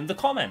thank me in the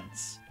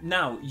comments.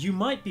 Now, you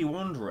might be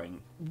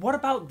wondering, what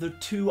about the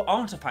two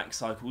artifact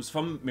cycles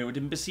from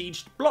Mirrodin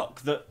Besieged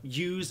block that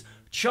use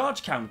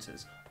charge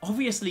counters?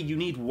 Obviously, you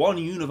need one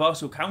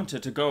universal counter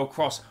to go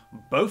across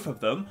both of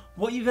them.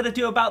 What are you going to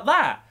do about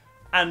that?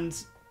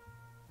 And...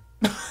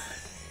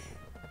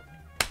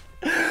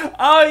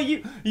 oh,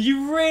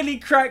 you really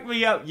cracked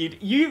me up.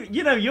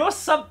 You know, you're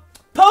some...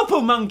 Purple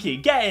Monkey,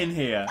 get in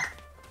here.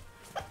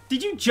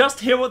 Did you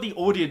just hear what the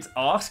audience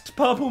asked,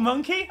 Purple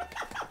Monkey?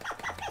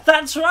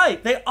 That's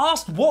right, they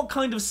asked what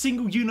kind of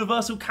single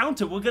universal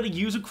counter we're going to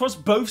use across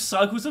both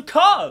cycles of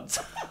cards.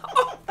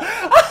 We're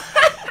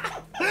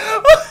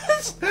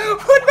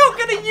not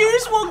going to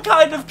use one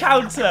kind of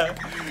counter,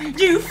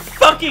 you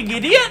fucking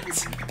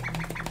idiot!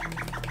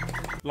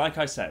 Like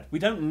I said, we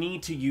don't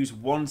need to use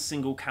one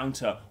single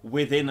counter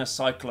within a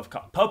cycle of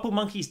cards. Purple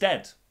Monkey's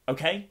dead,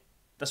 okay?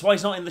 That's why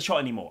he's not in the shot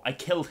anymore. I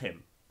killed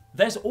him.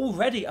 There's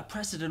already a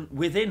precedent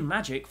within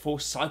Magic for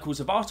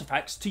cycles of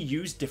artifacts to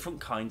use different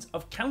kinds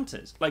of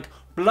counters. Like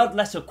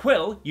Bloodletter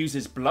Quill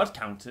uses blood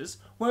counters,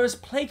 whereas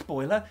Plague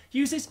Boiler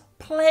uses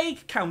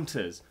plague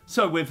counters.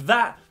 So with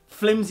that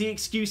flimsy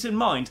excuse in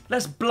mind,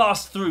 let's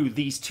blast through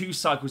these two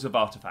cycles of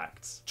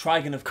artifacts.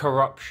 Trigon of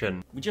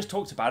Corruption. We just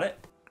talked about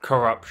it.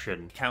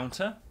 Corruption.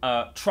 Counter.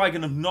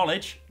 Trigon of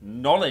Knowledge.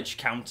 Knowledge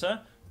counter.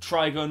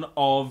 Trigon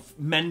of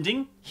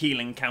Mending.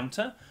 Healing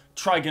counter.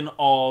 Trigon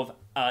of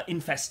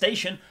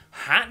Infestation,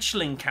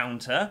 Hatchling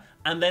counter,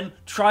 and then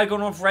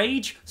Trigon of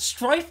Rage,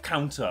 Strife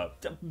counter.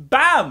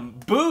 Bam!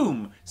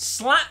 Boom!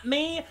 Slap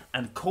me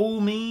and call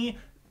me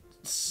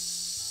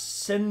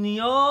Senor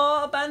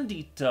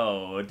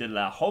Bandito de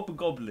la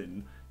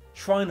Hobgoblin.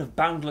 Shrine of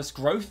Boundless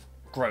Growth,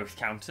 growth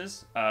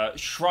counters.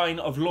 Shrine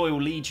of Loyal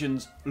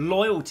Legions,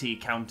 loyalty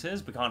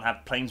counters. We can't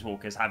have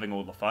Planeswalkers having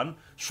all the fun.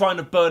 Shrine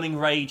of Burning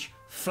Rage,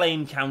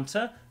 flame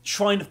counter.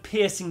 Shrine of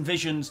Piercing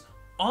Visions,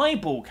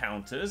 eyeball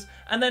counters,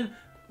 and then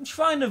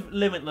Shrine of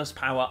Limitless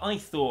Power, I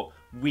thought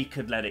we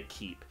could let it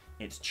keep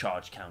its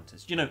charge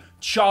counters. You know,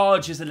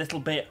 charge is a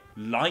little bit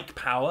like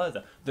power,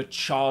 the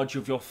charge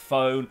of your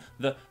phone,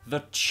 the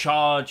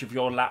charge of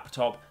your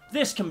laptop.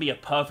 This can be a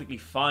perfectly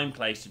fine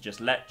place to just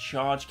let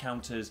charge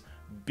counters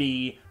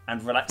be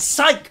and relax.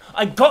 Psych!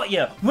 I got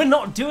you! We're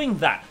not doing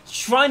that!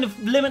 Shrine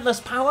of Limitless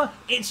Power,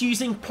 it's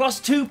using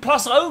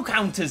 +2/+0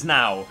 counters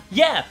now!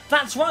 Yeah,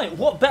 that's right!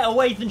 What better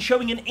way than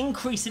showing an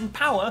increase in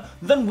power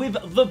than with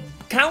the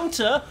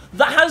counter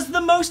that has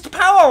the most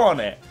power on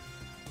it?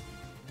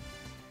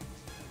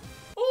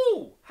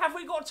 Ooh! Have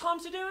we got time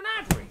to do an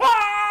ad read?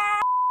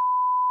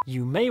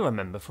 You may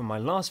remember from my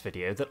last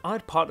video that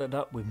I'd partnered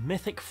up with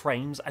Mythic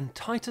Frames and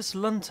Titus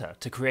Lunter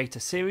to create a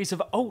series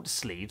of alt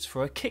sleeves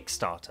for a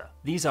Kickstarter.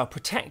 These are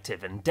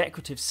protective and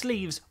decorative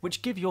sleeves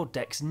which give your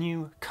decks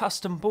new,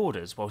 custom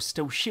borders while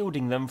still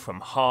shielding them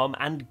from harm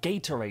and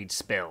Gatorade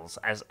spills,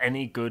 as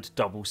any good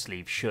double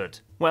sleeve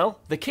should.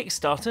 Well, the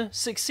Kickstarter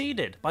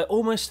succeeded by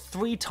almost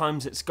 3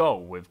 times its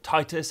goal, with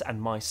Titus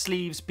and my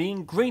sleeves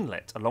being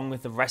greenlit along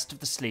with the rest of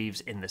the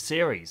sleeves in the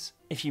series.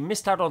 If you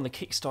missed out on the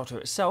Kickstarter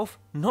itself,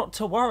 not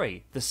to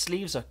worry, the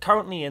sleeves are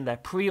currently in their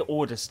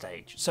pre-order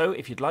stage, so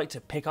if you'd like to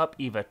pick up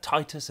either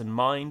Titus and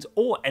mine's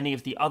or any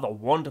of the other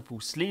wonderful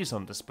sleeves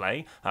on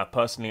display,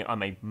 personally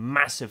I'm a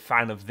massive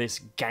fan of this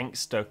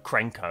gangster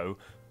Krenko.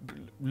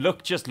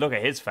 Just look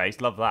at his face,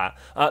 love that.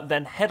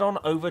 Then head on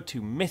over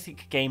to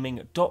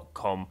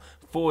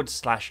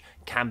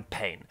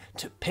mythicgaming.com/campaign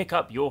to pick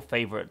up your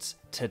favourites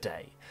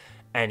today.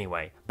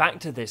 Anyway, back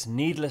to this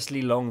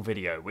needlessly long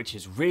video, which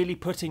is really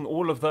putting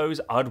all of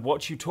those "I'd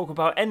watch you talk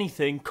about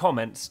anything"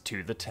 comments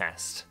to the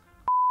test.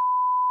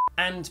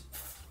 And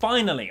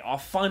finally, our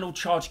final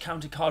charge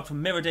counter card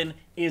from Mirrodin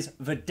is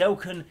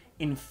Vedalken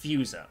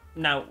Infuser.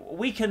 Now,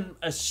 we can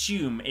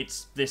assume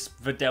it's this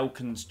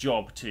Vedalken's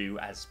job to,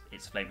 as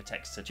its flavor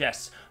text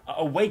suggests,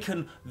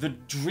 awaken the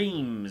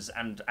dreams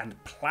and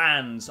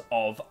plans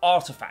of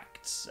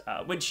artifacts,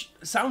 which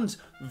sounds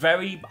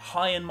very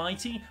high and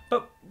mighty,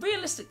 but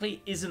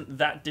realistically isn't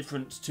that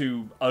different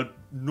to a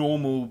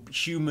normal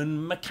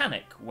human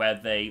mechanic, where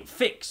they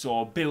fix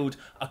or build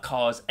a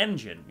car's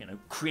engine, you know,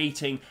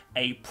 creating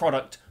a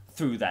product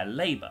through their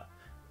labor.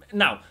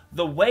 Now,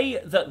 the way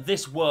that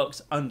this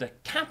works under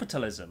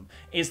capitalism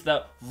is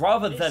that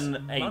rather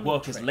than a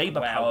worker's labour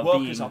power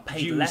workers are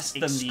paid less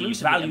than the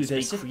value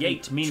they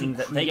create, meaning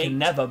that they can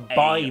never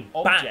buy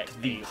back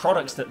the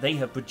products that they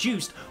have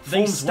produced,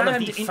 forms one of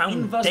the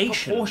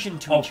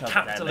foundations of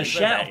capitalism. The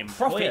share of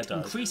profit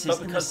increases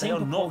because they are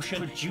not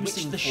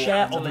producing the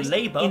share of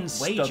labour in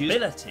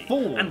wages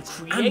fall, and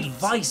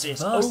vice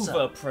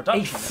versa.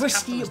 A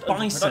frisky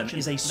bison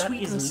is a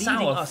sweet and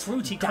sour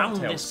fruity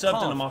cocktail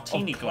served in a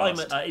martini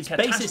glass. Its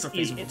basis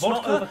is it's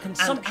not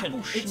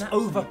overconsumption, it's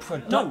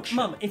overproduction. No,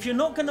 Mum, if you're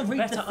not going to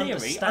read the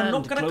theory, I'm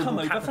not going to come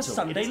over for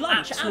Sunday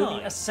lunch. It's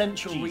absolutely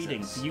essential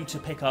reading for you to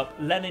pick up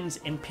Lenin's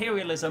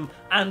Imperialism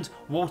and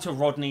Walter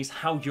Rodney's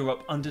How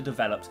Europe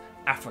Underdeveloped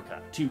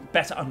Africa to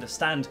better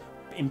understand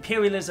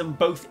imperialism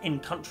both in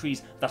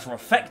countries that are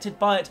affected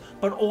by it,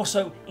 but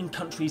also in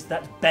countries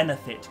that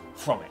benefit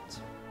from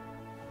it.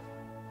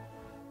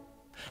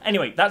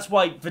 Anyway, that's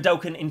why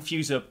Vedalken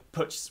Infuser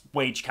puts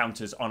wage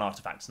counters on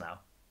artifacts now.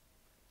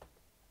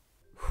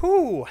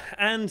 Whew,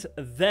 and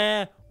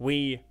there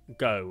we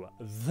go.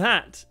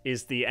 That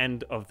is the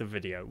end of the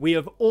video. We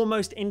have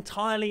almost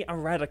entirely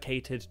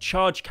eradicated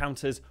charge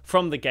counters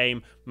from the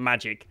game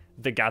Magic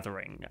the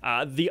Gathering.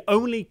 The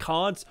only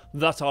cards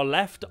that are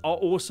left are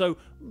also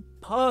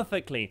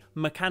perfectly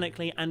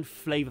mechanically and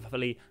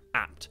flavorfully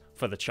apt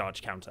for the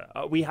charge counter.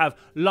 We have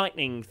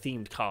lightning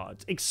themed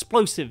cards,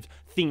 explosive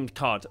themed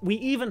cards. We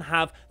even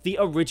have the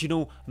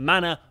original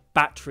mana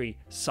battery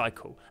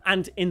cycle,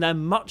 and in their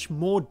much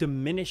more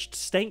diminished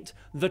state,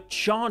 the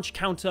charge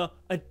counter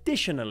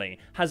additionally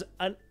has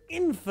an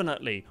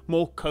infinitely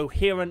more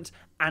coherent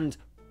and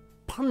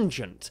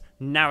pungent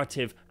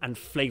narrative and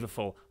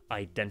flavorful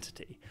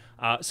identity.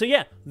 So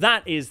yeah,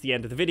 that is the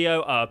end of the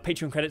video.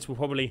 Patreon credits will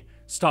probably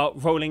start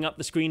rolling up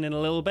the screen in a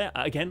little bit.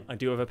 Again, I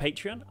do have a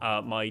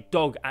Patreon. My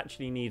dog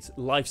actually needs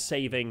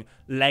life-saving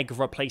leg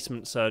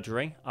replacement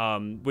surgery.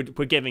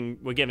 We're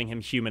giving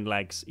him human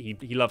legs.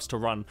 He loves to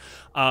run.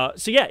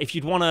 So yeah, if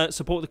you'd want to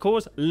support the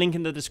cause, link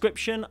in the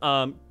description.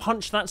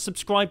 Punch that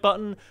subscribe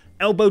button,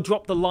 elbow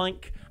drop the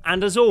like,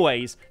 and as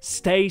always,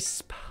 stay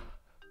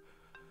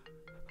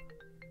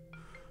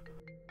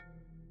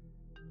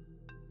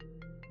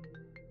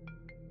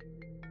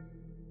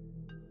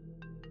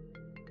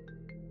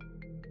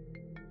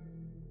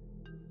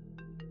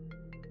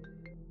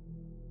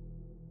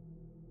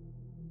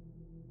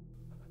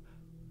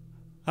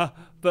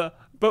But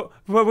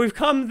we've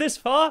come this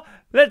far.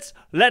 Let's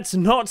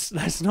not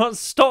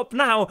stop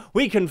now.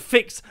 We can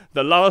fix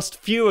the last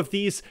few of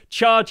these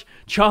charge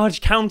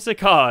counter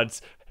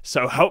cards.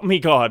 So help me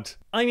God.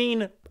 I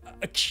mean,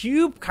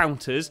 cube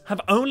counters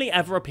have only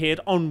ever appeared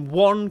on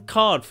one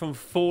card from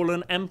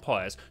Fallen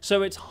Empires,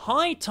 so it's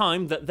high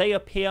time that they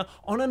appear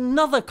on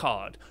another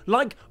card,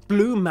 like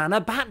Blue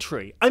Mana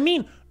Battery. I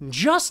mean,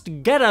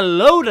 just get a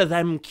load of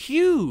them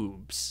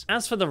cubes.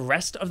 As for the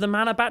rest of the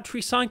Mana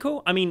Battery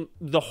cycle, I mean,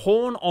 the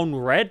horn on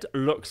red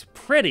looks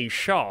pretty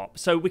sharp,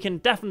 so we can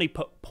definitely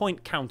put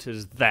point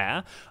counters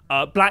there.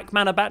 Black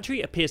Mana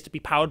Battery appears to be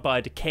powered by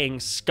a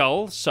decaying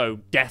skull, so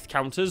death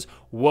counters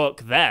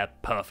work there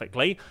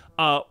perfectly.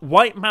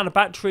 White Mana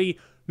Battery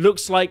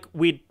looks like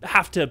we'd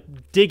have to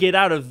dig it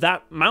out of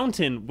that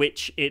mountain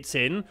which it's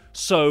in,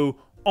 so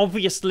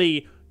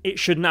obviously it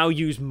should now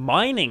use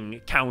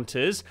mining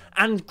counters.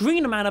 And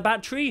Green Mana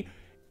Battery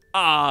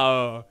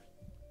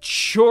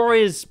sure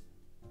is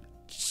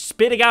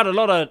spitting out a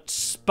lot of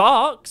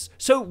sparks,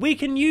 so we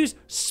can use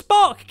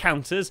spark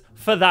counters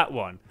for that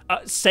one.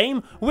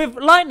 Same with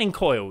lightning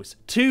coils.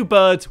 Two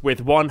birds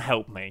with one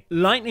helpmate.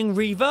 Lightning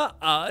Reaver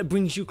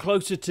brings you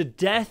closer to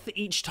death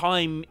each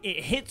time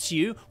it hits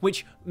you,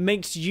 which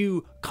makes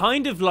you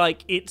kind of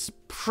like its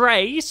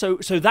prey, so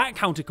that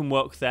counter can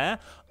work there.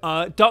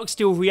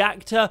 Darksteel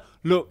Reactor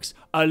looks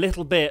a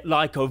little bit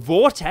like a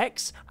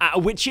vortex,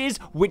 which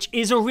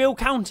is a real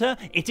counter.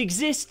 It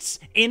exists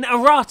in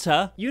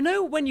errata. You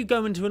know when you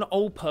go into an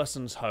old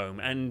person's home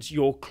and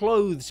your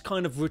clothes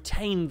kind of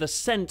retain the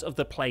scent of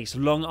the place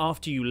long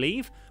after you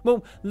leave?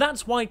 Well,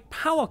 that's why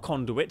Power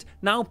Conduit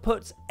now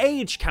puts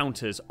age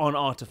counters on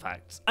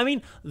artifacts. I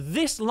mean,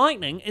 this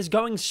lightning is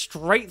going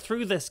straight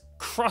through this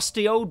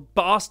crusty old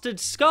bastard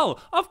skull.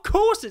 Of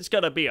course it's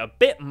gonna be a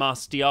bit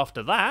musty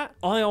after that.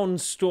 Ion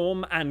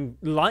Storm and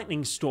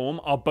Lightning Storm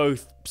are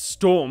both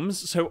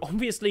storms, so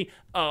obviously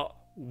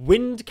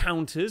wind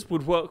counters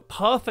would work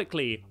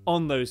perfectly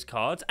on those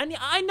cards. And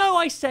I know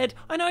I said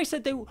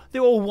they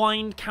were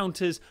wind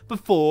counters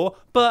before,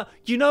 but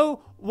you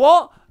know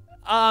what?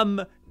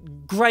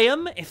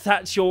 Graham, if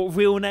that's your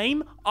real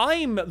name,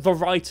 I'm the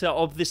writer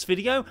of this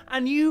video,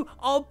 and you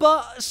are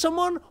but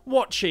someone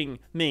watching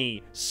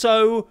me,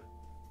 so...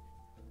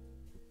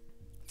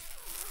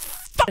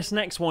 This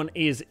next one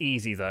is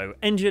easy though.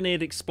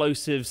 Engineered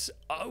explosives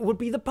would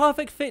be the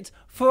perfect fit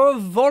for a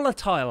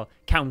volatile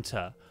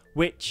counter,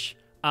 which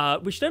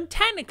don't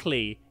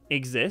technically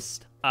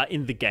exist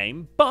in the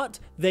game, but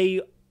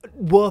they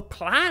were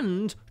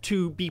planned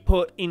to be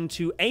put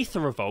into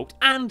Aether Revolt,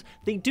 and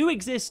they do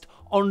exist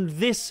on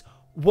this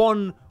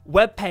one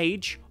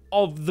webpage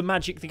of the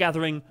Magic the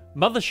Gathering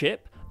mothership,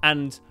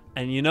 and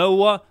you know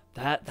what?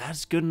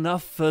 That's good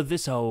enough for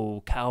this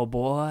old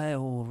cowboy.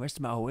 Oh, rest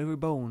of my weary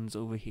bones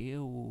over here.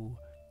 Oh.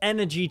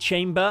 Energy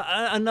Chamber,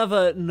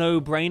 another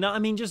no-brainer. I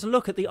mean, just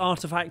look at the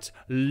artifact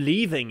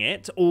leaving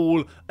it,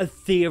 all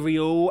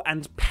ethereal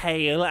and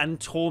pale and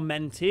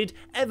tormented.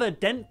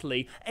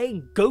 Evidently,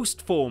 a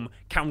ghost form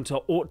counter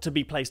ought to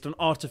be placed on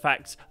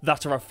artifacts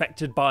that are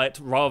affected by it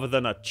rather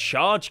than a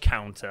charge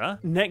counter.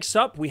 Next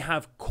up, we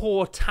have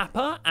Core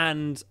Tapper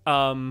and,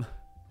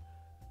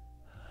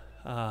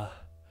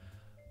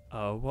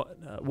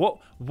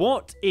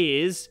 what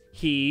is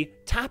he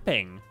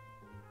tapping?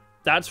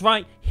 That's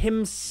right,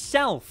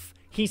 himself.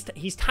 He's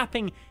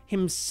tapping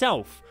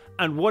himself.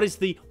 And what is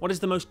the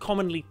most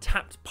commonly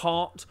tapped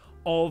part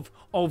of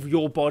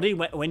your body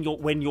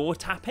when you're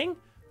tapping?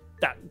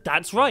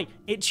 That's right,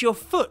 it's your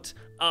foot.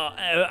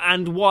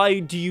 And why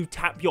do you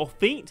tap your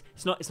feet?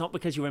 It's not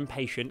because you're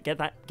impatient. Get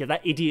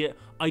that idiot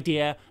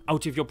idea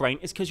out of your brain.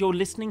 It's because you're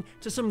listening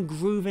to some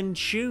grooving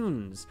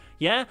tunes.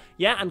 Yeah,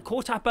 and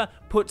Core Tapper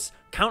puts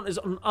counters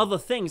on other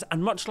things,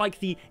 and much like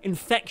the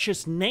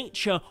infectious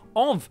nature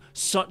of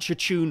such a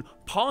tune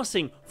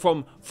passing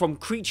from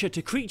creature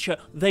to creature,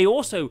 they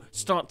also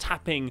start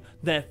tapping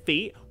their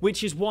feet,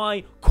 which is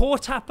why Core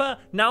Tapper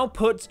now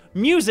puts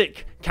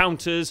music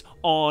counters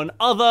on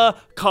other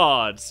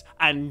cards,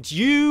 and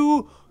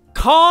you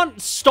can't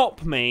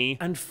stop me.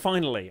 And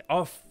finally,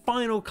 our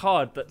final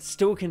card that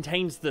still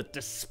contains the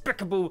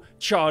despicable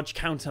charge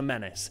counter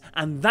menace,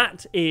 and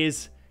that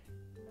is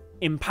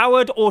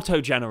Empowered Auto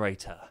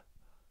Generator.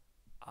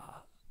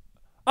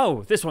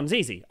 Oh, this one's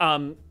easy.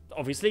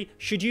 Obviously,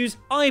 should use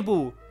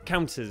eyeball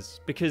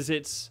counters because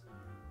it's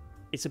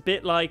a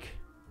bit like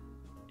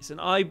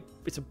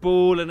It's a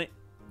ball and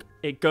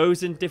it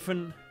goes in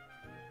different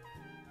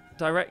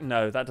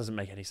no, that doesn't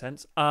make any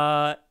sense.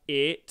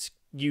 It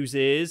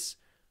uses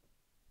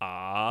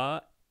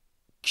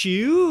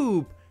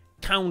cube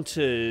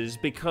counters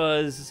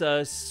because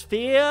a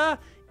sphere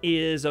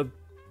is a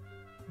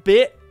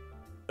bit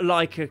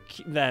like a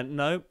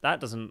no, that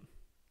doesn't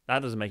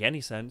make any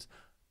sense.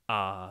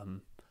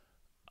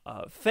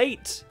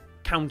 Fate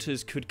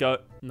counters could go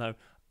no.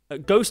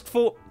 Ghost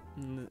for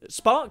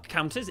spark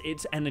counters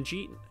its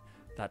energy.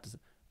 That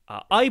doesn't.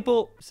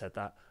 Eyeball said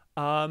that.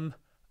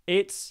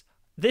 It's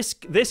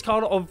this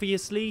card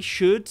obviously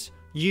should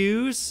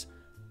use.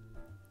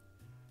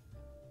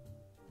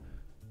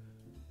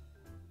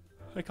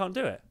 I can't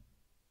do it.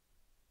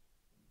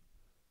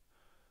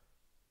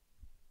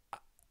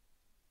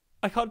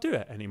 I can't do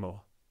it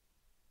anymore.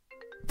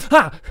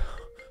 Ha!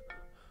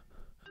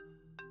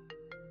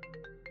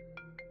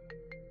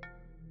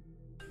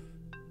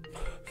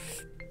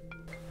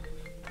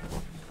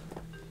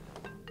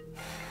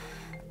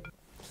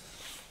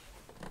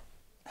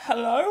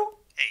 Hello?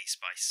 Hey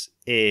Spice,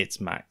 it's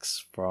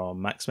Max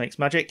from Max Makes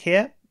Magic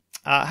here.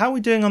 How are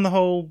we doing on the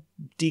whole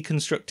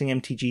deconstructing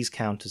MTG's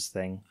counters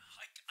thing?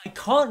 I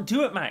can't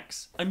do it,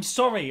 Max. I'm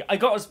sorry. I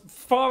got as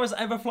far as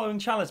Everflowing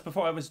Chalice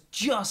before I was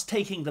just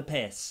taking the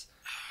piss.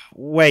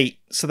 Wait,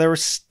 so there are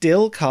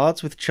still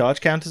cards with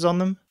charge counters on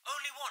them?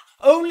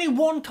 Only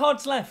one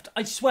card's left.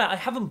 I swear, I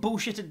haven't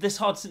bullshitted this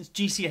hard since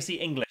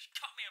GCSE English.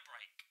 Cut me a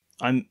break.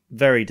 I'm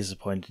very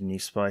disappointed in you,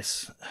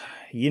 Spice.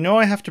 You know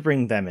I have to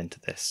bring them into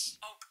this.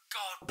 Oh,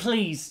 God,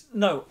 please.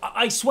 No,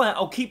 I swear,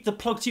 I'll keep the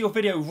plug to your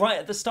video right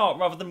at the start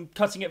rather than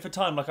cutting it for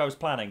time like I was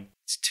planning.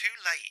 It's too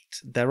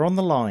late. They're on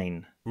the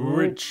line.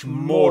 Which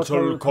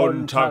mortal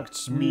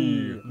contacts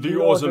me, the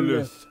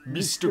Ozolith,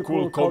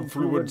 mystical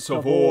confluence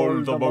of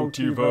all the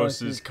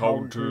multiverse's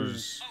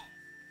counters?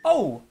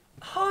 Oh,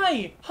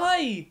 hi,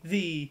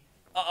 the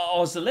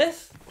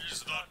Ozolith?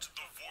 Is that the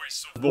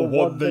voice of the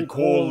one they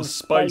call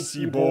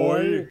Spicy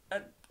Boy?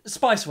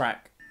 Spice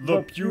Rack.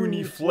 The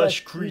puny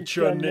flesh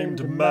creature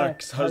named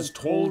Max has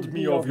told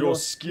me of your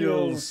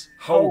skills.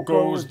 How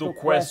goes the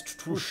quest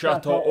to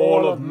shatter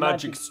all of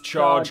Magic's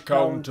charge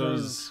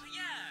counters?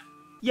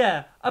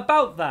 Yeah,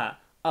 about that,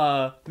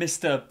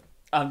 Mrs.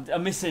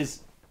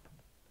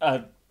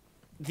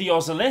 The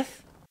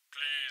Ozolith?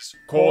 Please,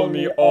 call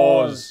me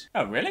Oz.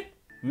 Oh, really?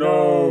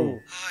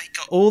 No. I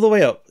got all the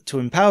way up to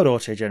Empowered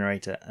Auto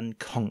Generator and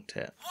conked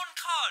it. One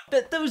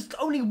card! There was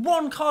only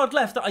one card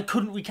left that I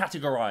couldn't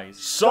recategorize.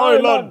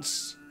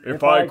 Silence!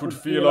 If I could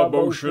feel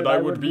emotion, I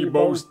would be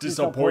most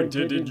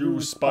disappointed in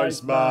you,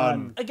 Spice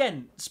Man.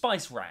 Again,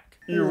 Spice Rack.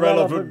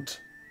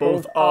 Irrelevant.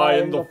 Both I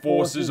and the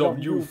forces of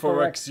New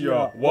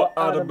Phyrexia were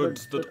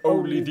adamant that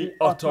only the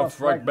utter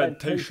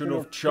fragmentation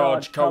of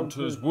charge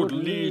counters would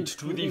lead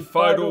to the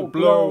final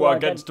blow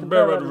against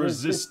mirrored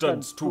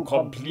resistance to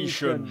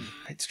completion.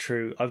 It's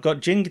true. I've got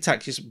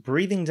Jingatax just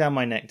breathing down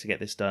my neck to get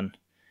this done.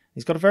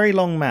 He's got a very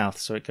long mouth,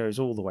 so it goes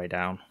all the way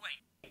down.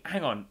 Wait,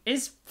 hang on.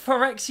 Is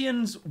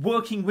Phyrexians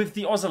working with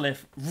the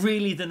Ozolith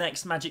really the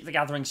next Magic the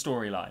Gathering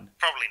storyline?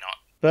 Probably not.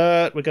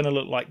 But we're going to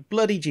look like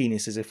bloody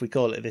geniuses if we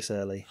call it this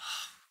early.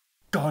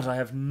 God, I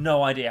have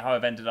no idea how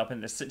I've ended up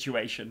in this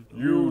situation.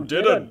 You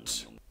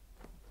didn't.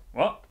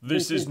 What?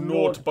 This is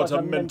naught but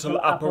a mental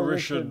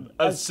apparition,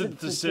 a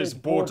synthesis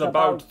brought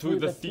about through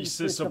the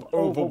thesis of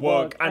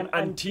overwork and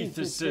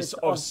antithesis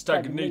of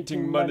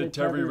stagnating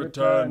monetary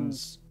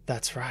returns.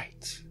 That's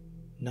right.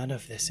 None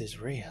of this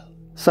is real.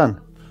 Son,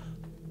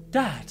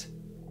 Dad?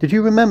 did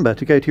you remember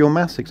to go to your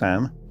maths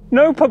exam?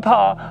 No,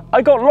 Papa.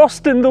 I got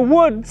lost in the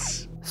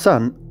woods.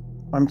 Son,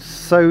 I'm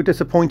so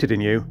disappointed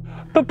in you.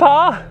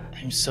 Papa?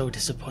 I'm so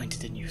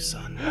disappointed in you,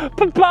 son.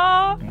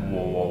 Papa!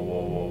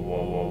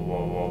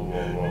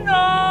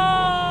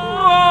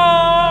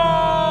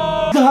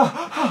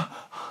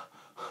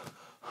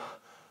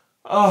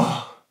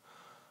 Oh,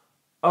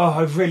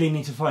 I really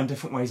need to find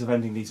different ways of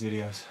ending these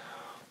videos.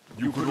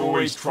 You could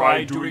always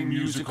try doing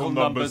musical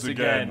numbers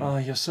again. Oh,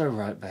 you're so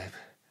right, babe.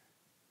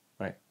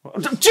 Wait.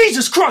 What?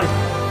 Jesus Christ!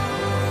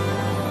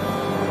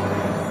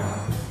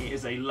 It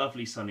is a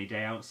lovely sunny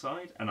day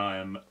outside, and I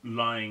am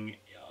lying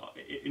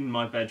in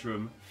my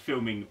bedroom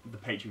filming the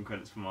Patreon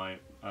credits for my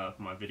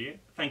video.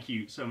 Thank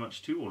you so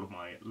much to all of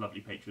my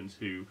lovely patrons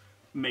who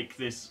make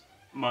this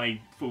my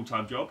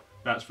full-time job.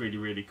 That's really,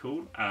 really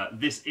cool.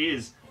 This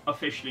is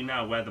officially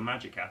now where the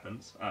magic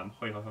happens.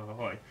 Hoi, hoi, hoi,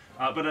 hoi.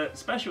 But a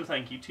special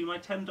thank you to my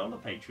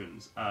 $10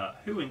 patrons,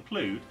 who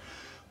include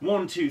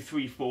 1, 2,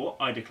 3, 4,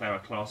 I Declare a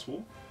Class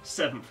War,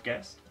 7th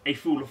Guest, A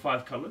Fool of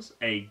 5 Colours,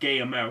 a Gay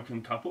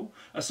American Couple,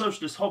 a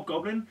Socialist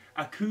Hobgoblin,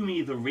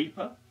 Akumi the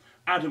Reaper,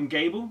 Adam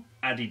Gable,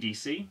 Addy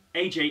DC,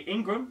 AJ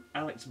Ingram,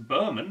 Alex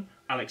Berman,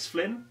 Alex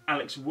Flynn,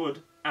 Alex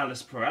Wood,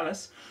 Alice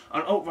Perales,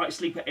 an alt-right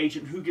sleeper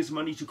agent who gives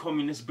money to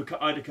communist Booker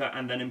Idaka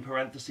and then in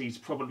parentheses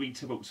probably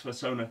Tybalt's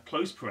persona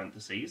close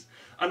parentheses,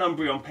 an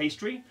Umbreon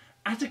Pastry,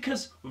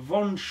 Atticus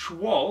von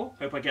Schwall,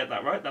 hope I get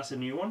that right, that's a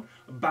new one,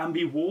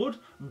 Bambi Ward,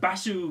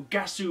 Basu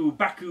Gasu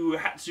Baku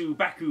Hatsu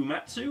Baku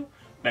Matsu,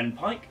 Ben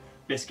Pike,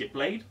 Biscuit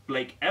Blade,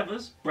 Blake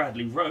Evers,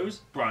 Bradley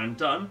Rose, Brian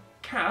Dunn,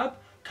 Cab,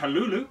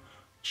 Kalulu,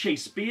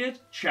 Chase Beard,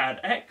 Chad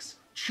X,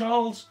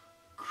 Charles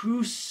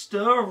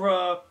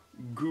Kustera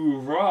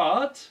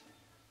Gurad,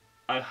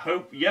 I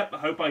hope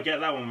I get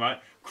that one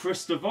right,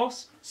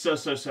 Christovos,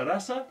 Serso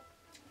Seresa,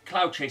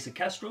 Cloud Chaser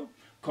Kestrel,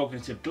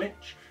 Cognitive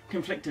Glitch,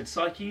 Conflicted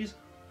Psyches,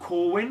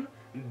 Corwin,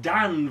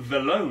 Dan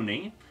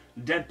Veloni,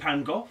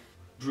 Deadpan Goff,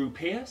 Drew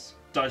Pierce,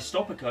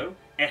 Dystopico,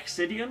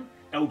 Exidian,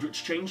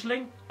 Eldritch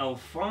Changeling,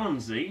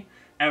 Alfonzi,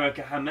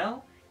 Erica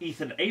Hamel,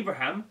 Ethan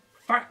Abraham,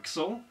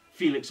 Faxel,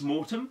 Felix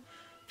Mortem,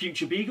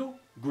 Future Beagle,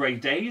 Grey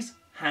Days,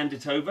 Hand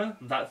It Over,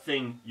 That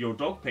Thing, Your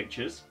Dog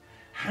Pictures,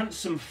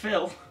 Handsome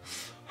Phil,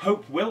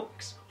 Hope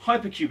Wilkes,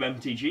 Hypercube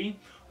MTG.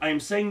 I am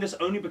saying this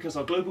only because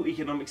our global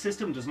economic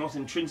system does not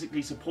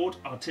intrinsically support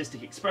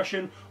artistic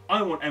expression.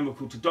 I want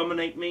Emrakul to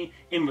dominate me.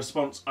 In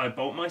response, I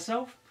bolt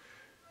myself.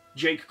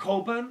 Jake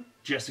Colburn,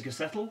 Jessica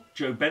Settle,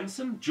 Joe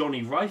Benson,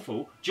 Johnny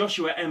Rifle,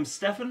 Joshua M.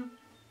 Stephan,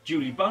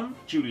 Julie Bunn,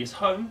 Julius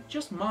Home,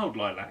 Just Mild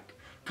Lilac,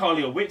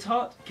 Carlia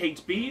Whithart,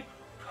 Kate B,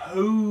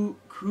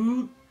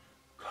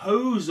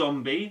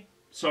 Zombie,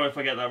 sorry if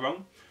I get that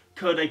wrong,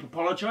 Kurd Ape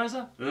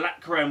Apologizer,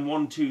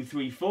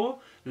 Lacrem1234,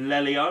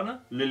 Leliana,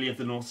 Lily of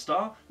the North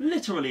Star,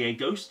 Literally a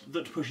Ghost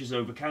That Pushes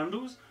Over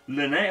Candles,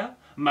 Linnea,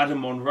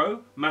 Madame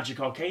Monroe, Magic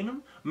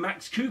Arcanum,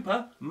 Max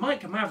Cooper,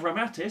 Mike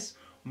Mavramatis,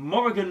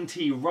 Morrigan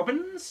T.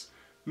 Robbins,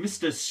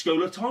 Mr.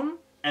 Skolaton,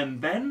 M.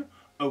 Ben,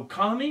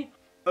 Okami,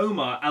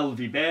 Omar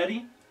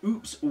Alviberi,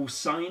 Oops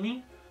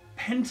Usaini,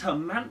 Penta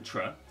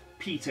Mantra,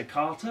 Peter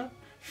Carter,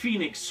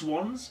 Phoenix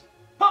Swans,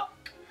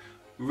 Buck,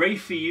 Ray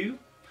Fiu,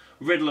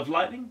 Riddle of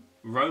Lightning,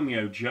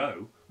 Romeo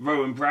Joe,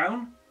 Rowan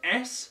Brown,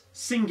 S,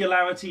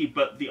 Singularity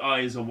but the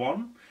Eyes Are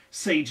One,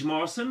 Sage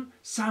Morrison,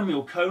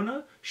 Samuel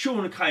Kona,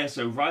 Sean Caius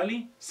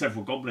O'Reilly,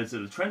 several goblins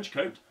in a trench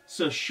coat,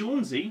 Sir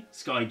Shaunsey,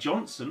 Sky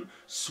Johnson,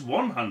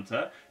 Swan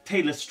Hunter,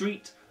 Taylor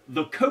Street,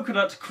 The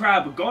Coconut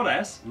Crab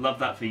Goddess, love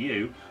that for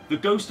you, The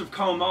Ghost of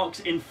Karl Marx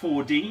in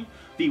 4D,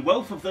 The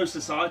Wealth of Those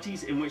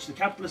Societies in which the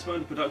capitalist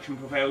mode of production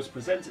prevails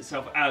presents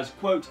itself as,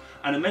 quote,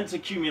 an immense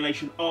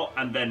accumulation of,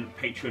 and then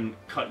Patreon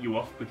cut you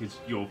off because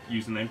your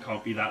username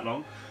can't be that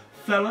long,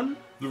 Felon,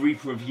 The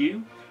Reaper of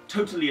You,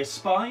 Totally a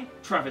Spy,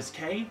 Travis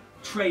K,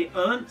 Trey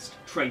Ernst,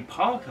 Trey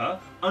Parker,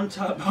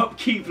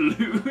 Upkeep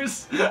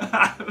Lose,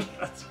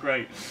 that's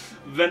great,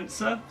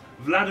 Venser,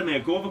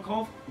 Vladimir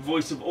Gorvikov,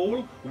 Voice of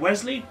All,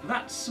 Wesley,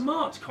 That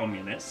Smart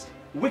Communist,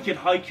 Wicked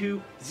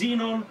Haiku,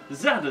 Xenon,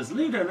 Zada's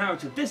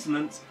Ludonarrative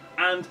Dissonance,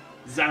 and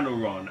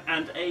Xanoron.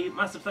 And a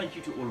massive thank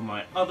you to all of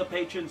my other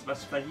patrons,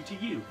 massive thank you to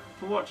you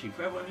for watching,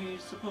 for everyone who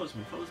supports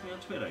me, follows me on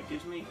Twitter,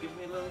 gives me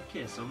a little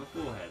kiss on the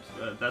forehead.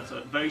 That's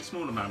a very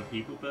small amount of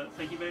people, but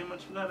thank you very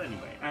much for that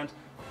anyway. And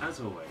as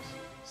always,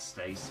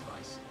 stay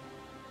spicy.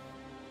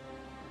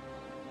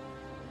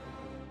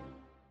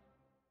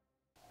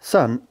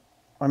 Son,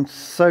 I'm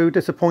so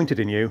disappointed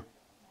in you.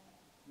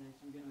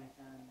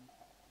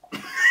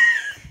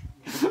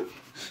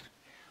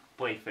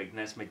 Boyfriend,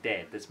 that's my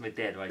dad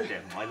right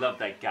there. I love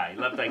that guy.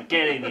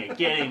 Get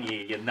in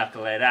here, you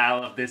knucklehead. I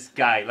love this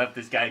guy,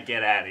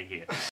 get out of here.